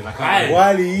opening. I can't.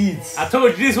 While he eats. I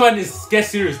told you this one is get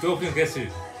serious. The opening get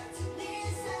serious.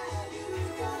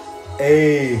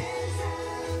 Hey.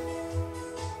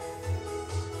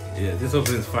 Yeah, this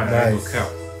opening is fine. Nice. I will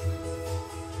count.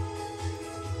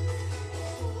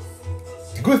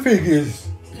 The good thing is,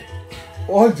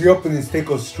 all the openings take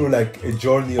us through like a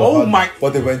journey of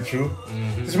what they went through.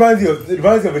 It reminds you of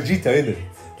Vegeta, isn't it?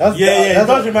 It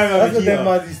does remind me of That's what Vegeta. that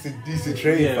man used to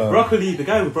train. Yeah, broccoli, the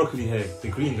guy with broccoli hair, the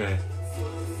green guy.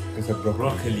 It's a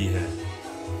Broccoli hair.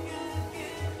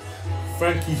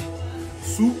 Frankie.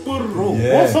 Super raw.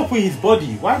 Yeah. What's up with his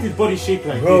body? Why is his body shaped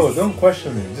like this? Bro, don't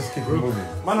question it. Just keep moving.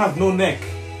 Man has no neck.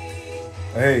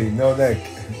 Hey, no neck.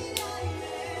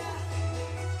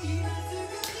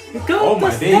 Oh my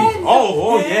days.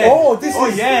 Oh yeah. Oh, this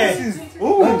is.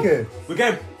 Ooh. Okay. We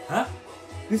get. Huh?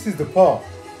 This is the part.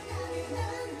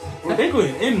 Bro, they're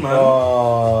going in, man.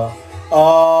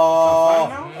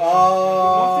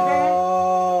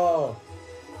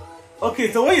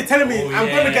 Okay, so what you're telling me, I'm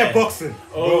going to get boxing.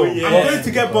 Oh, yeah. I'm going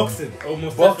to get boxing.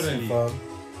 Almost Boxing, definitely.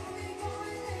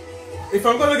 If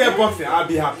I'm going to get boxing, I'll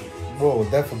be happy. Bro,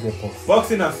 definitely get boxing.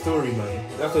 Boxing and story, man.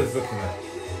 That's what it's looking like.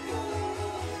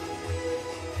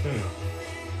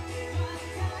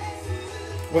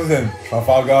 What's his name?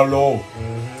 Trafalgar Law.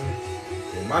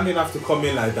 Yeah, man didn't have to come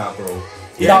in like that, bro.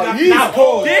 Yeah, he's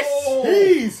cold.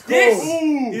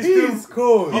 He's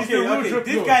cold. Okay.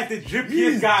 This guy's the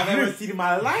drippiest guy I've ever seen in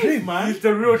my life, man. He's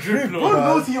the real drip lord.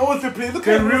 God knows he owns the place. Look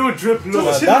The at real drip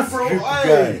lord. That's bro. drip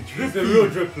guy. He's the real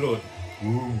drip lord.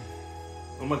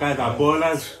 Oh my guys are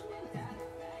ballers.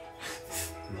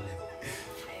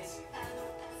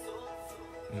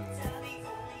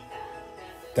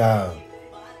 Damn.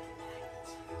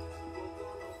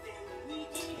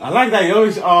 I like that he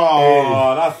always.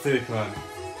 Oh, that's sick, man.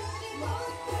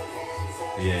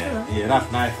 Yeah,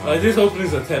 that's nice, man. This opening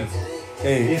is a 10.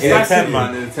 Hey, It's It's that a 10, simple.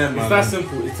 man. It's a 10, man. It's that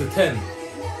simple. It's a 10.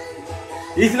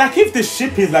 It's like if the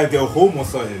ship is like their home or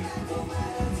something.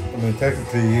 I mean,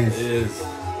 technically he It is. is.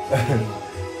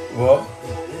 What?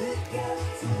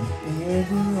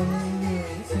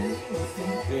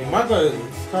 Yeah, man got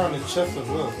a scar on his chest as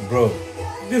well. Bro,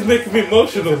 This is making me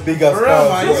emotional. the big ass Bro, car.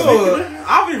 man, as well. yo, I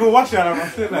haven't even watched that. I'm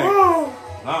still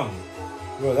like,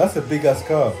 Bro, that's a big ass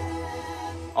car.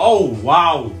 oh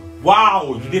wow,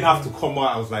 you didn't have to come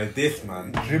out. I was like this,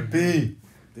 man. Drippy.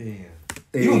 Damn.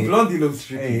 Hey, Even Blondie looks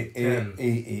tricky. Hey, Ten. I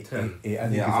think Ten. it's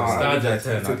a Yeah, star. I'll give that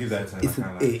 10. I'll give that 10. It's an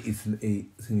A. It's an A.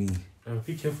 It's an E.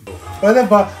 Be careful.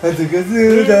 Whatever.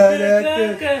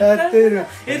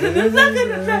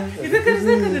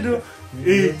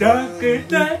 Get up,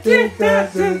 get up, get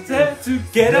up,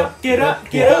 get up, get up,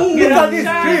 Look at this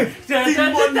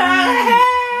drip.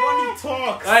 Money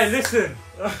talks. Alright, listen.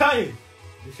 Alright.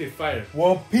 This shit fire.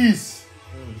 One Piece.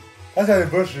 That's the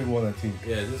anniversary one, I think.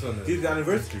 Yeah, this one This is the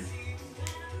anniversary.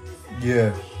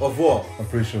 Yeah, Of what? I'm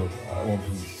pretty sure. One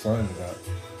Piece, something like that.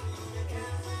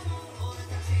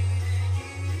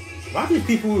 Why do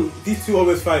these two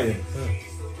always fighting?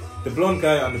 The blonde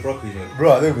guy and the broccoli man.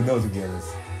 Bro, I don't even know, to be honest.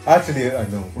 Actually, I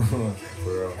know.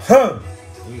 Bro. Huh?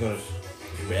 English.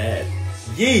 bad.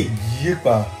 Yay!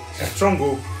 Yipa. Strong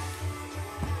go.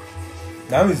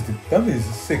 That is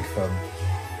sick, fam.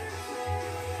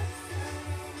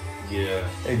 Yeah.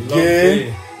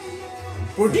 Again.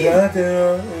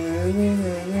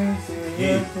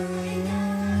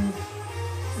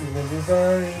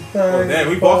 Oh damn,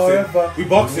 we boxing. We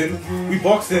boxing. We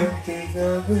boxing.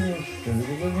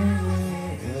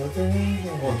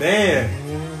 Oh damn.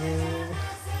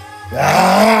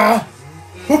 Ah!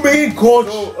 Put me in, coach.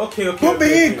 Oh, okay. Put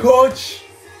me in, coach.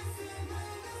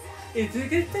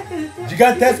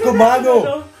 Gigantes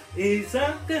mano. Get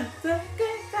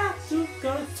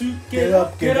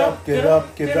up, get up, get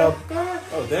up, get up.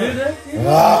 Oh damn.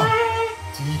 Ah!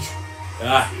 Teach.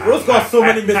 Bro's got so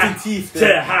many missing teeth.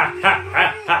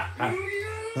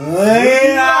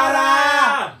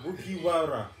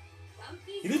 Mugiwara.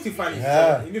 You need to find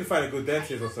you need to find a good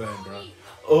dentist or something, bro.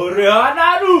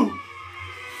 Orianaru.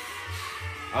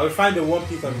 I will find the One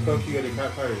Piece and become King of the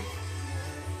Cat Pirates.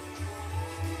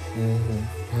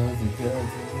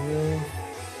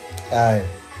 Aye.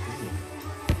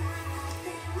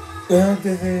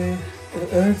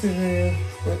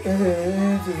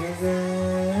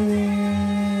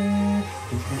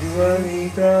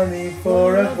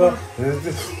 Forever.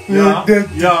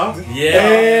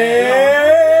 Yeah.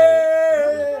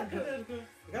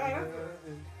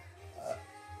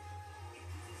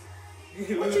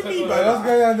 What you mean by What's that?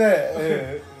 going on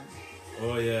there?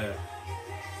 Oh yeah.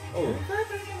 Oh.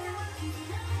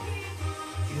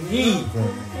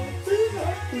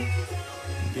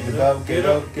 Get up, get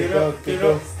up, get up, get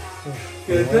up.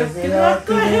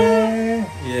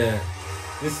 Yeah.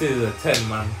 This is a 10,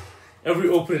 man. Every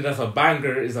opening that's a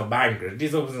banger is a banger.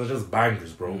 These openings are just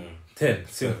bangers, bro. 10.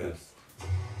 Simple.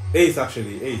 8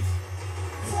 actually, 8.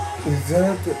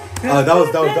 Ah, that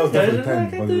was definitely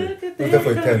 10, by the way. It was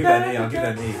definitely Give 10. that an 8, I'll give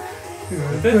that an 8.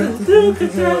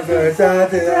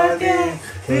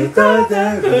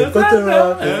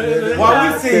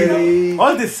 What we say,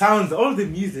 all the sounds, all the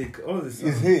music, all the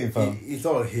sounds, It's hitting, fam. It's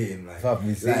all hitting, like, Fam,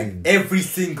 it's hitting. every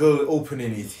single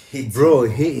opening is hitting. Bro,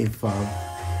 hitting, fam.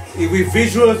 With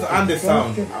visuals and the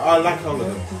sound, I like all of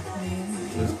them.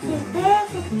 It's cool, man.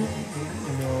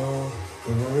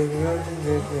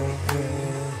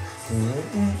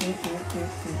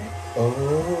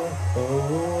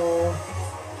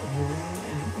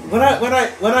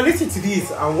 When I listen to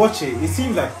these and watch it, it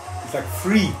seems like it's like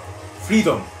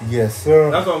freedom. Yes,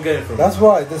 sir. That's what I'm getting from. That's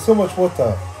why there's so much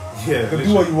water. Yeah, You can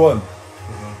do what you want.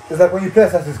 It's like when you play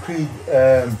Assassin's Creed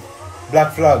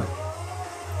Black Flag.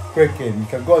 Quick game. You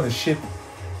can go on the ship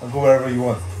and go wherever you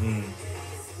want.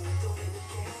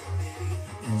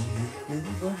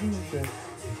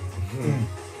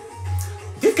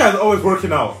 This guy's always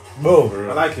working out. Bro,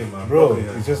 I like him, man. bro,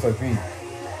 Yeah. it's just like me.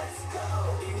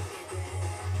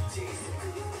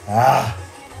 Ah.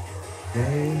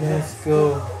 Hey, let's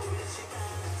go.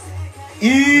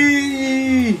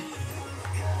 Eee.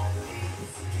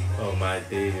 Oh my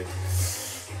days.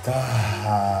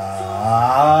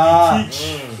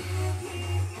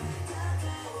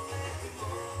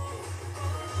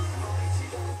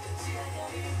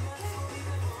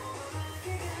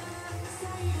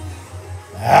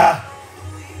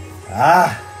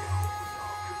 Ah.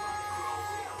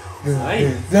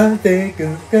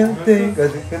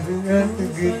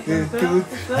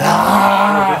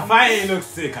 The fighting looks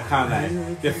sick, I can't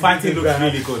lie. The fighting looks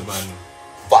really good, man.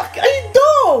 Fuck, are you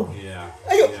dumb? Yeah.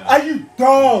 Are you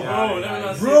dumb?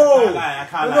 Yeah, Bro, I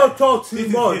can't do lie. not talk too This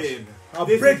is much. hitting. I'll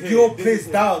This break is your hitting. place This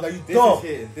is down. Are you This dumb? is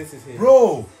hitting. This is hitting.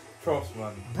 Bro, Props,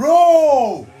 man.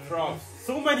 bro. Props.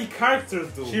 So many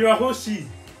characters, though. Shirahoshi.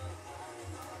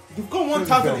 You've got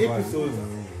 1,000 episodes.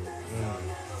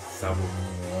 Sabu.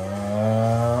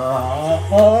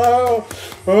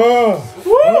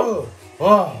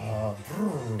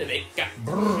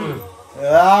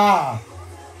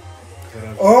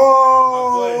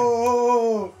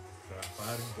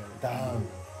 Damn.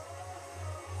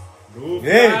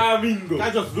 Hey. Flamingo.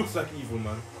 That just looks like evil,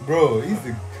 man. Bro,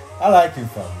 I like him,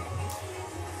 fam.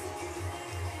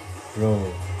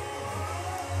 Bro.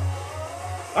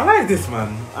 I like this,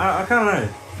 man. I can't lie.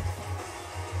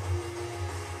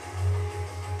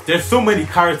 There's so many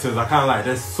characters, I can't lie.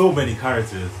 There's so many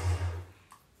characters.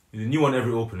 There's a new one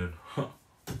every opening.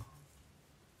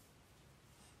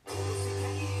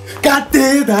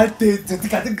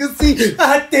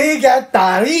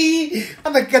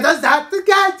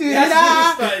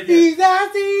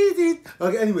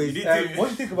 Okay, anyways, what do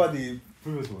you think about the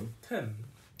previous one? 10.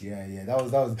 Yeah, that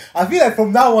was. I feel like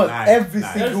from now on, every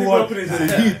single one is a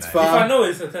hit, fam. If I know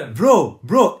it's a 10.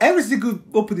 Bro, every single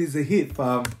opening is a hit,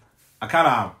 fam. I kind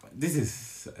of. This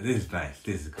is nice.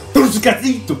 This is good.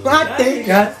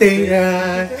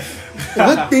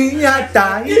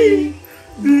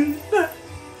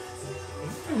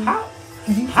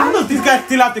 How does this guy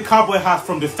still have the cowboy hat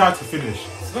from the start to finish?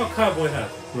 It's not cowboy hat.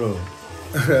 Bro.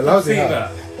 Lousy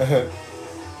hat.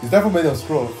 Is that from Medium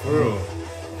Scroll? Bro.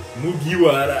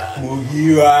 Mugiwara.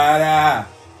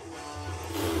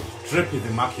 Drip is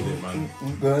immaculate, man.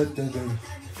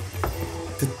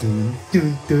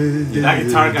 That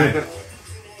guitar guy.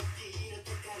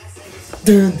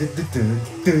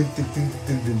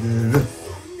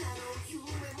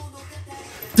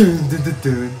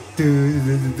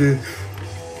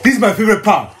 This is my favorite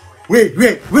part. Wait.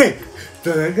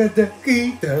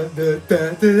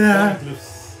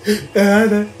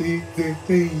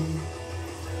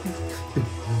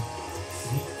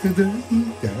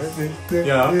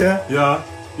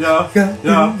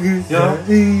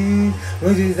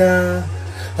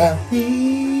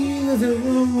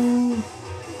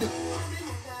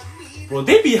 Bro,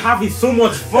 they be having so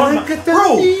much fun.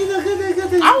 Bro,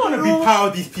 I want to be part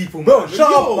of these people, man. Bro, shut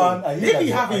up, man. They be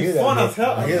having fun as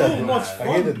hell. So much fun. I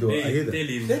hear that, though. I hear that. They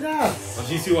leave. They have. Oh,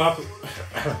 you see what happened?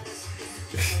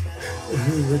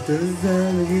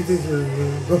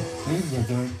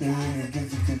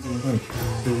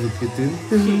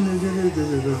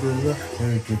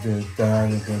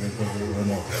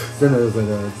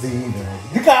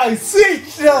 The guy is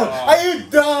switch now. Are you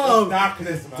dumb?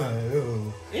 Darkness,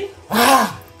 man.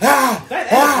 That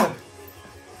elephant.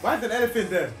 Why is an elephant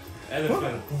there?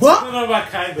 Elephant. What? I don't know about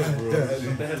kind of, bro.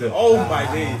 What the hell? Oh my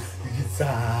days.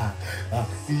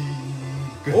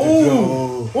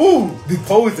 Oh, the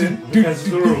posing.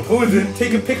 Posing.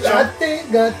 Take a picture.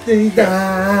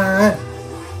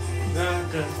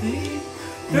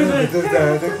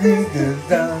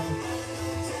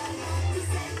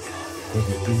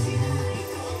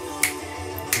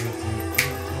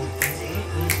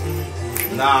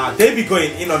 Nah, they be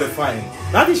going in on the fine.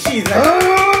 Now this shit is like.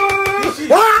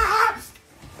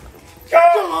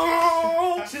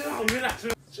 Relax.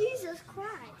 Jesus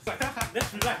Christ.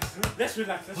 Let's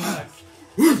relax.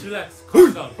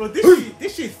 Calm down. Bro,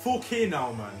 this shit is 4K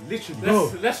now, man. Literally.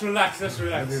 Let's relax.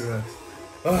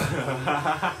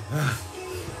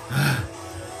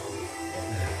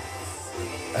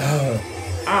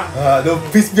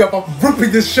 Don't piss me off. I'm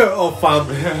ripping this shirt off, fam.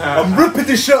 I'm ripping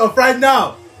this shirt off right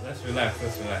now. Let's relax.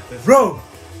 Bro.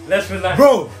 Let's relax.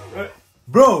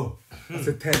 Bro. That's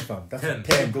a 10, fam. That's 10. a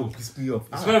 10. Don't piss me off.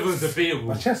 It's not even debatable.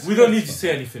 My chest We don't hurts, need to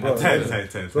say anything. Bro, 10.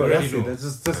 Bro, already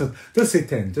that's it. know. Just say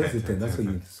 10. Just say 10. That's what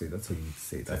you need to say.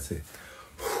 That's it.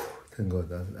 Thank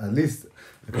God. At least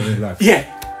I can relax. Yeah.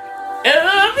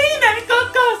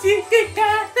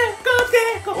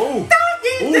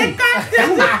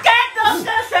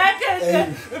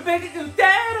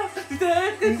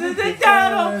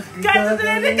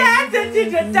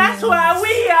 That's why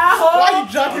we are home.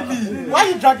 Why are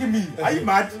you dragging me? Are you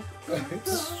mad?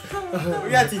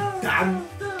 Damn.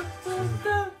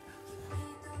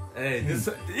 Hey,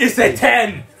 it's a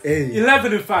 10. Hey.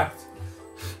 11 in fact.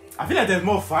 I feel like there's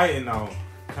more fighting now.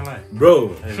 Can I?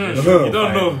 Bro. You don't know. You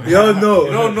don't know. You don't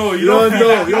know. You don't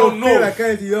know. You don't know. Feel like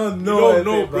anything. You don't know. You don't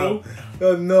know, bro. You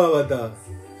don't know about that.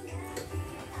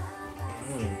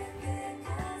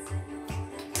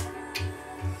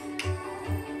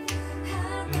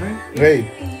 Hey.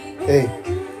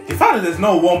 You found that there's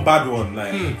no one bad one,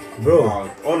 like Bro.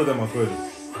 all of them are good.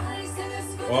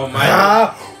 Oh my.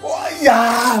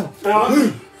 Yeah.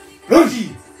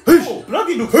 Bloody,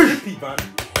 bloody looks creepy, man.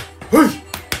 This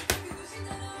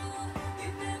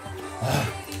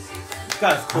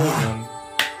guy's cool, man.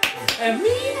 And me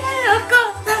and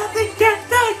got to get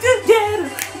back together.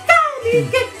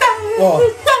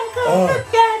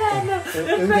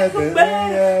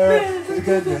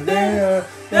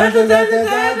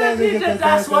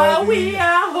 That's why we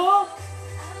are home.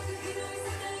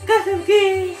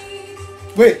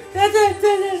 Wait. This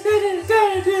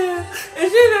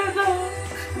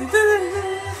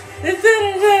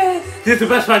is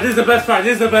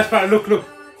the best part. Look.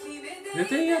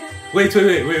 Wait.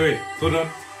 Hold on.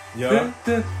 Yeah.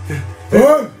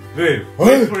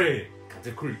 Wait for it.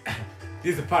 This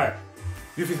is the part.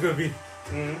 This is gonna be.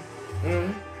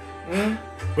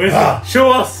 Where's it?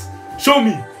 Show us. Show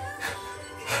me.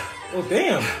 Oh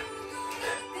damn.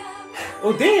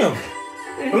 Oh damn.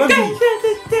 Look at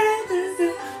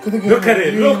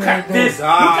it. Look at this. Look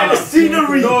at the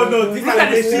scenery. No, this Look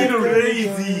at the scenery.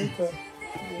 crazy.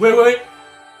 Wait.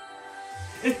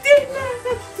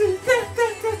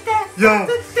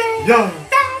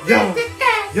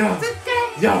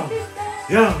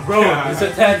 Yo, bro. It's a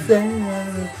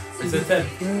 10. It's a 10.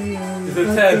 It's a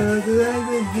 10.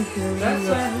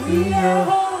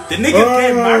 the niggas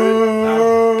get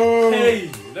married. Hey,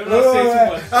 let me not say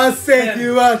too much. I say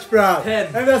too much, bro.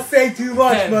 10. And I say too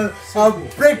much, 10. man. I'll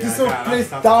break this whole place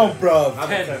down, bro.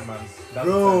 That's a 10, man.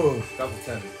 Bro. That's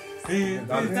a 10.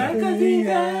 That's a 10.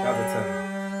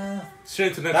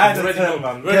 Straight to next That's one. a 10,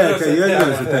 man. Yeah, okay, you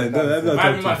know it's a 10.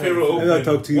 Might be my favorite opening. Don't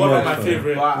talk too One much, of my man.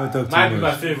 favorite. Don't talk too Might be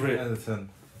much. my favorite. That's a 10.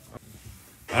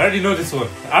 I already know this one.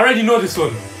 I already know this.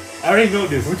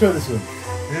 Which one is this one?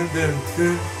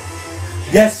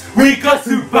 Yes, we got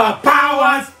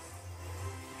superpowers.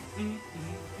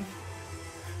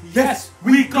 Yes,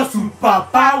 we got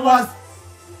superpowers.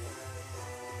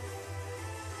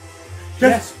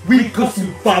 Yes, we got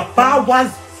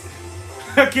superpowers.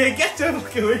 Okay, get your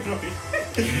fucking away from me.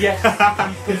 Yes, we got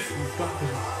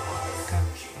superpowers.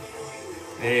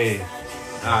 Hey.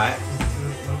 Alright.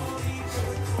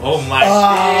 Oh my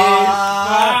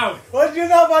God. What do you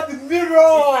know about the If I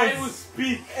mirrors? would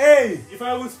speak, Hey.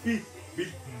 big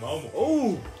mama.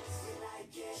 Oh.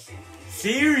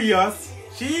 Serious.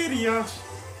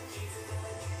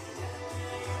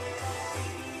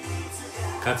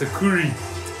 Katakuri.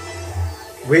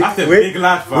 Wait, That's a big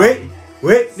lad, fam.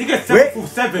 Wait. Nigga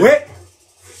 7'7". Wait.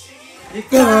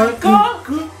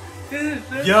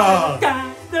 Yeah.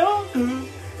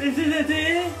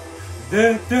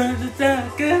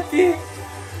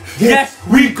 Yes,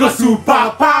 we got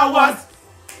superpowers.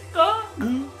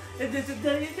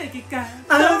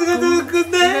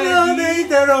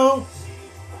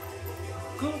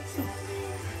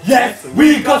 Yes,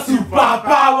 we got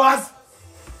superpowers.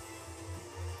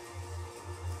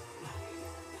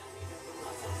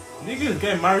 Niggas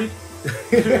getting married.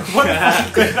 What the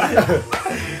fuck is going on?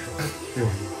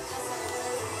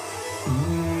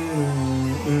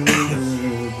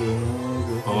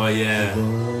 Oh yeah.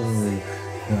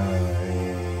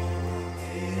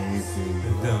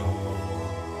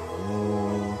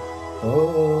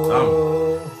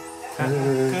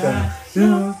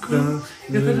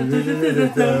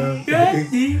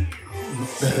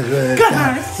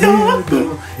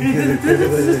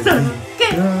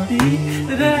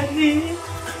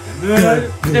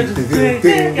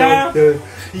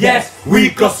 Yes, we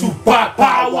got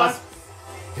superpowers.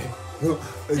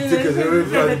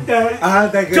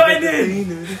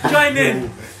 Join in.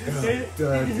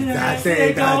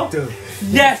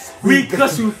 Yes, we got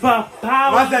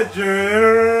superpowers. What's that?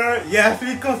 Yes,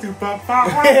 we got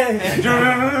superpower.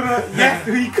 Yes,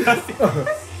 we got.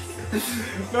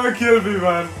 Don't kill me,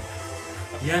 man.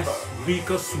 Yes, we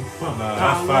got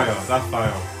superpowers. That's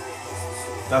fire.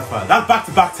 That's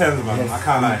back-to-back 10s, man. I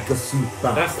can't lie. That's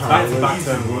Back-to-back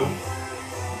 10s, bro.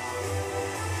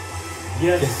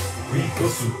 Yes, we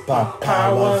got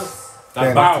superpowers.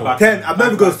 That's back-to-back 10. I'm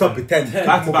never gonna stop at 10.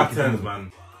 Back-to-back 10s,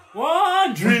 man.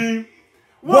 One dream,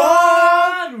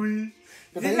 One wish.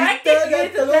 Look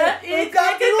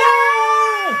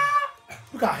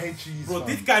at how cheese. Bro,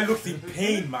 this guy looks in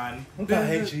pain, man. Look at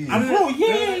how cheese. And bro,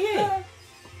 yeah.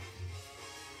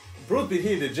 Bro's been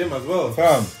here in the gym as well.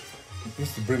 Fam,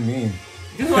 used to bring me in.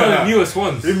 This is one of the newest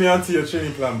ones. Bring me onto your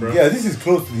training plan, bro. Yeah, this is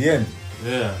close to the end.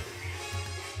 Yeah.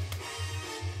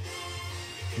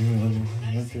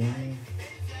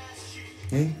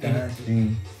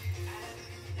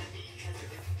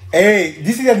 Hey,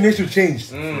 this is animation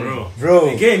changed. Bro.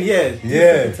 Again, yeah.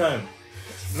 Yeah. Time.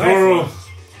 Bro. Nice,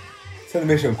 This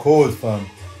animation cold, fam.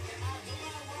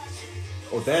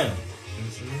 oh, damn.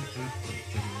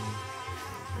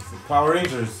 Power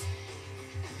Rangers.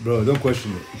 Bro, don't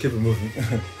question it. Keep it moving.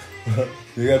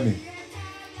 You got me?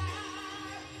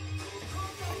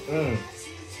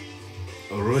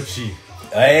 Orochi.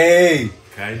 Hey!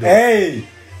 Kind of. Hey!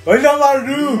 What's in my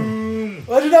room?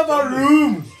 What's in my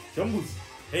room? Jumbos.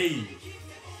 Hey.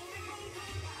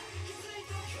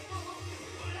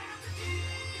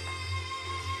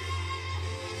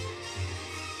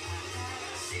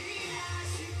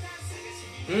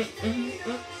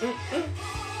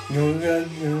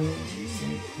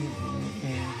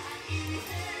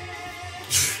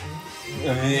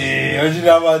 Hey, what you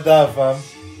know about that, fam?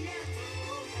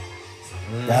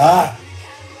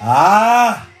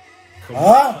 Come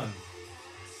on.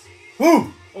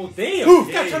 Who? Oh, damn. Who?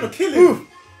 This guy trying to kill him.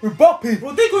 Who? We bought people.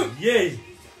 Bro, they going. Yay.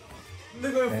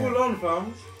 They're going full on,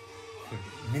 fam.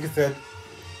 Nigga said,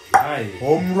 Aye.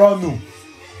 home run.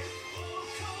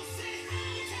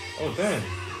 Oh, damn.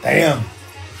 Damn.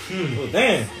 Oh,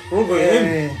 damn. Bro, going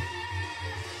in.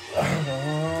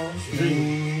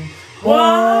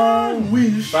 One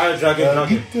wish. Fire dragon.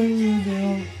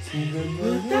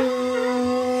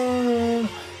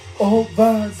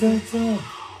 Over the top.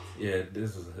 Yeah,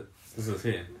 this was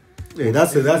hit. Yeah,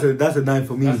 that's a 9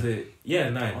 for me. That's it. Yeah,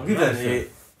 9. I'll give that an 8.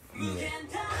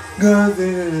 Cause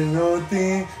there's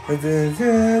nothing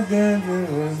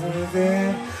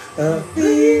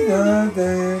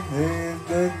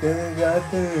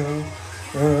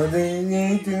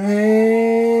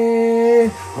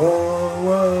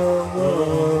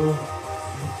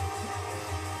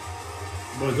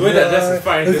Bro, the way that that's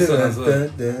inspiring this one as well.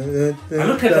 And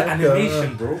look at the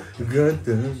animation, bro.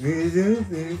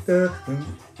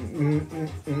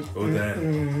 Oh,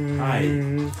 damn. Hi.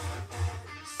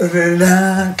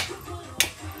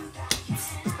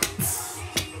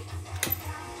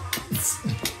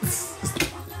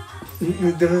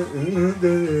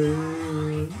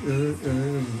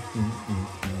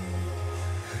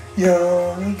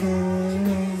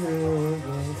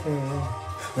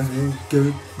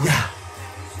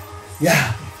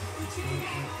 Yeah.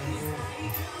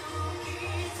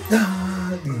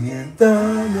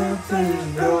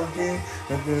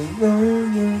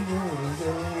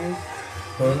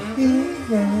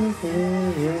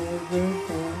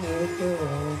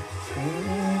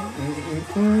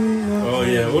 Oh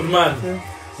yeah, old man.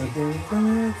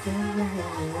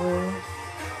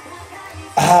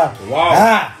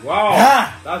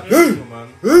 Wow. That's beautiful,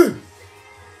 man.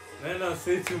 Let's not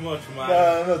say too much, man.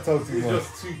 No, I'm not talking too much. It's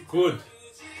just too good.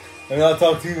 I'm not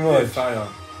talking too much. Fire.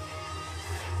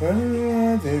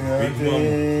 Big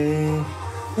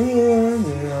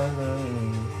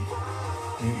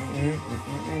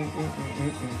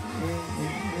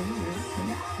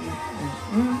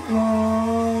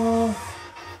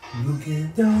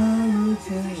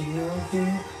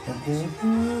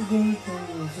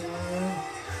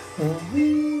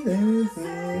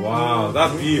Wow,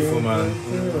 that's beautiful, man.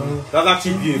 That's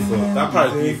actually beautiful. That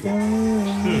part is beautiful.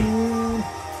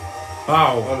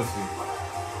 Wow, honestly.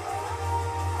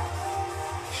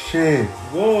 Shit.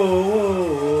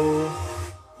 Whoa.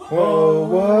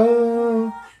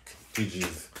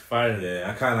 GG's. Fire. Yeah,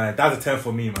 I can't lie. That's a 10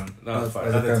 for me, man. That's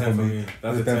That's a 10 for me.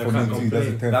 That's a 10 for me.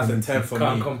 That's a 10 for me.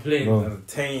 Can't complain. Bro. That's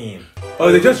a 10.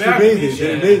 Oh, they just Very remade it. ambitious.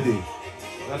 They remade it.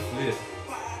 That's lit.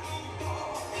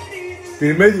 They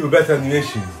remade it with better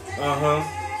animation.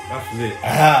 That's lit.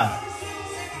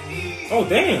 Oh,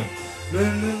 damn.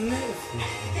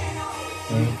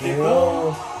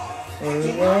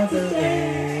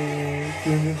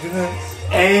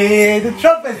 Hey, the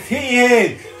trumpet's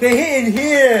hitting. They're hitting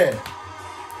here.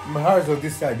 My heart's on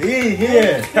this side. They're hitting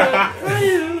here.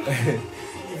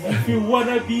 If you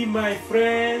wanna be my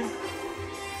friend.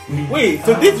 Wait,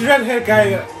 so this red hair guy,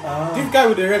 this guy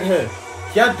with the red hair,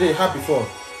 he had the hair before.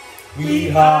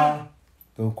 We are.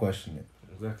 Don't question it.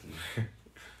 Exactly.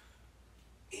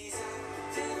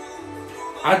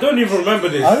 I don't even remember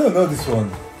this. I don't know this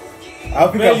one. I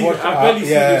think Barely- I've watched. I've barely seen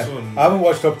this one. I haven't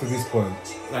watched up to this point.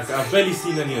 Like, I've barely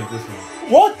seen any of this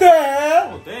one. What the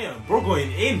hell? Oh, damn. Bro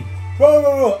going in.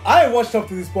 Bro. I ain't watched up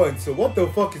to this point. So what the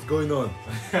fuck is going on?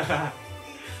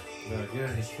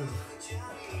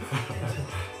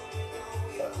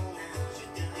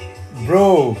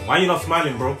 Bro. Why you not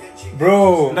smiling, bro?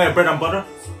 Bro. Isn't that your bread and butter?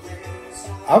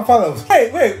 I'm fine.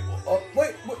 Wait. Wait.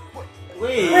 Wait. What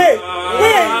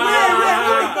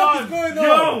the fuck is going on?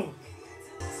 Yo!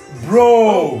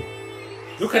 Bro.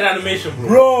 Look at the animation,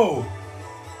 bro.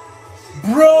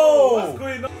 Bro. What's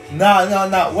going on? Nah.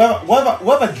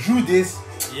 Whoever drew this,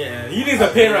 Yeah, he needs a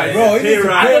pay rise. Bro, he needs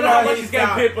a I pay don't know how rise. much he's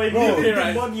getting paid, but he needs a pay Leave the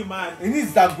rise. money, man. he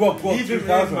needs that go up Leave him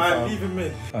 2,000, in, man. fam. Leave him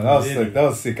in. Oh, that was sick. That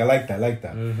was sick. I like that.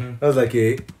 That was like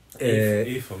a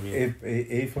for me.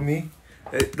 A for me.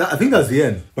 I think that's the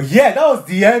end. But yeah, that was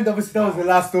the end. Obviously, that was the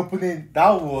last opening.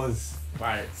 That was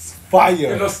Fire. fire.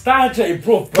 The nostalgia it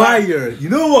brought back. Fire. You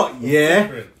know what? Yeah.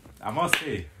 I must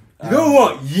say. You know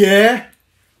what? Yeah.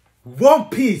 One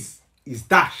Piece is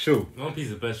that show. One Piece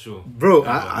is the best show. Bro,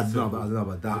 I don't know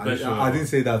about that. It's the best show I didn't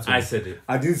say that too. I said it.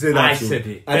 I didn't say that I too. said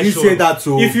it. I Best didn't show. say that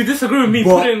too. If you disagree with me,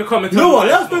 But put it in the comments. you know what?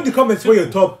 Tell Let's me know in the comments for your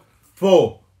top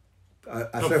 4. I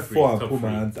Top said three, 4 and top put my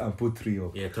three. hands and put 3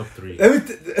 up. Yeah, top 3. Let me put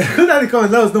that in the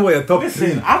comments. Let us know what your top 3.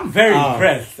 Listen, I'm very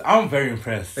impressed. I'm very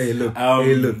impressed. Hey, look.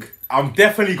 I'm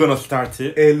definitely gonna start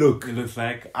it. Hey, look. It looks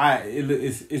like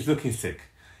it's looking sick.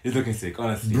 It's looking sick,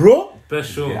 honestly. Bro?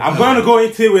 Best show. Yeah, I'm going to go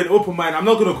into it with an open mind. I'm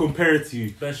not going to compare it to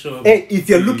you. Best show. Hey, if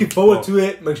you're looking forward to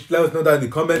it, let us know down in the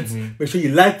comments. Make sure you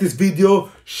like this video,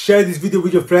 share this video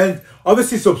with your friends.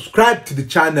 Obviously, subscribe to the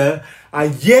channel.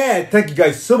 And yeah, thank you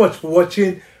guys so much for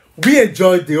watching. We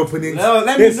enjoyed the openings.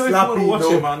 Let me know if you want to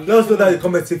watch it, man. Let us know down in the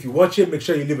comments if you watch it. Make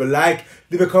sure you leave a like.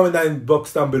 Leave a comment down in the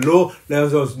box down below. Let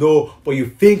us know what you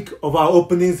think of our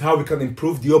openings, how we can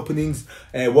improve the openings,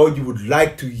 what you would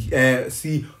like to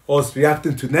see us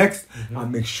reacting to next.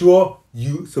 And make sure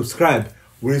you subscribe.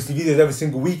 We release videos every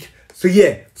single week. So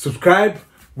yeah, subscribe.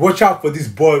 Watch out for this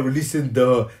boy releasing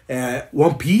the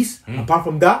One Piece. Apart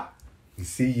from that, we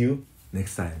see you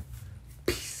next time.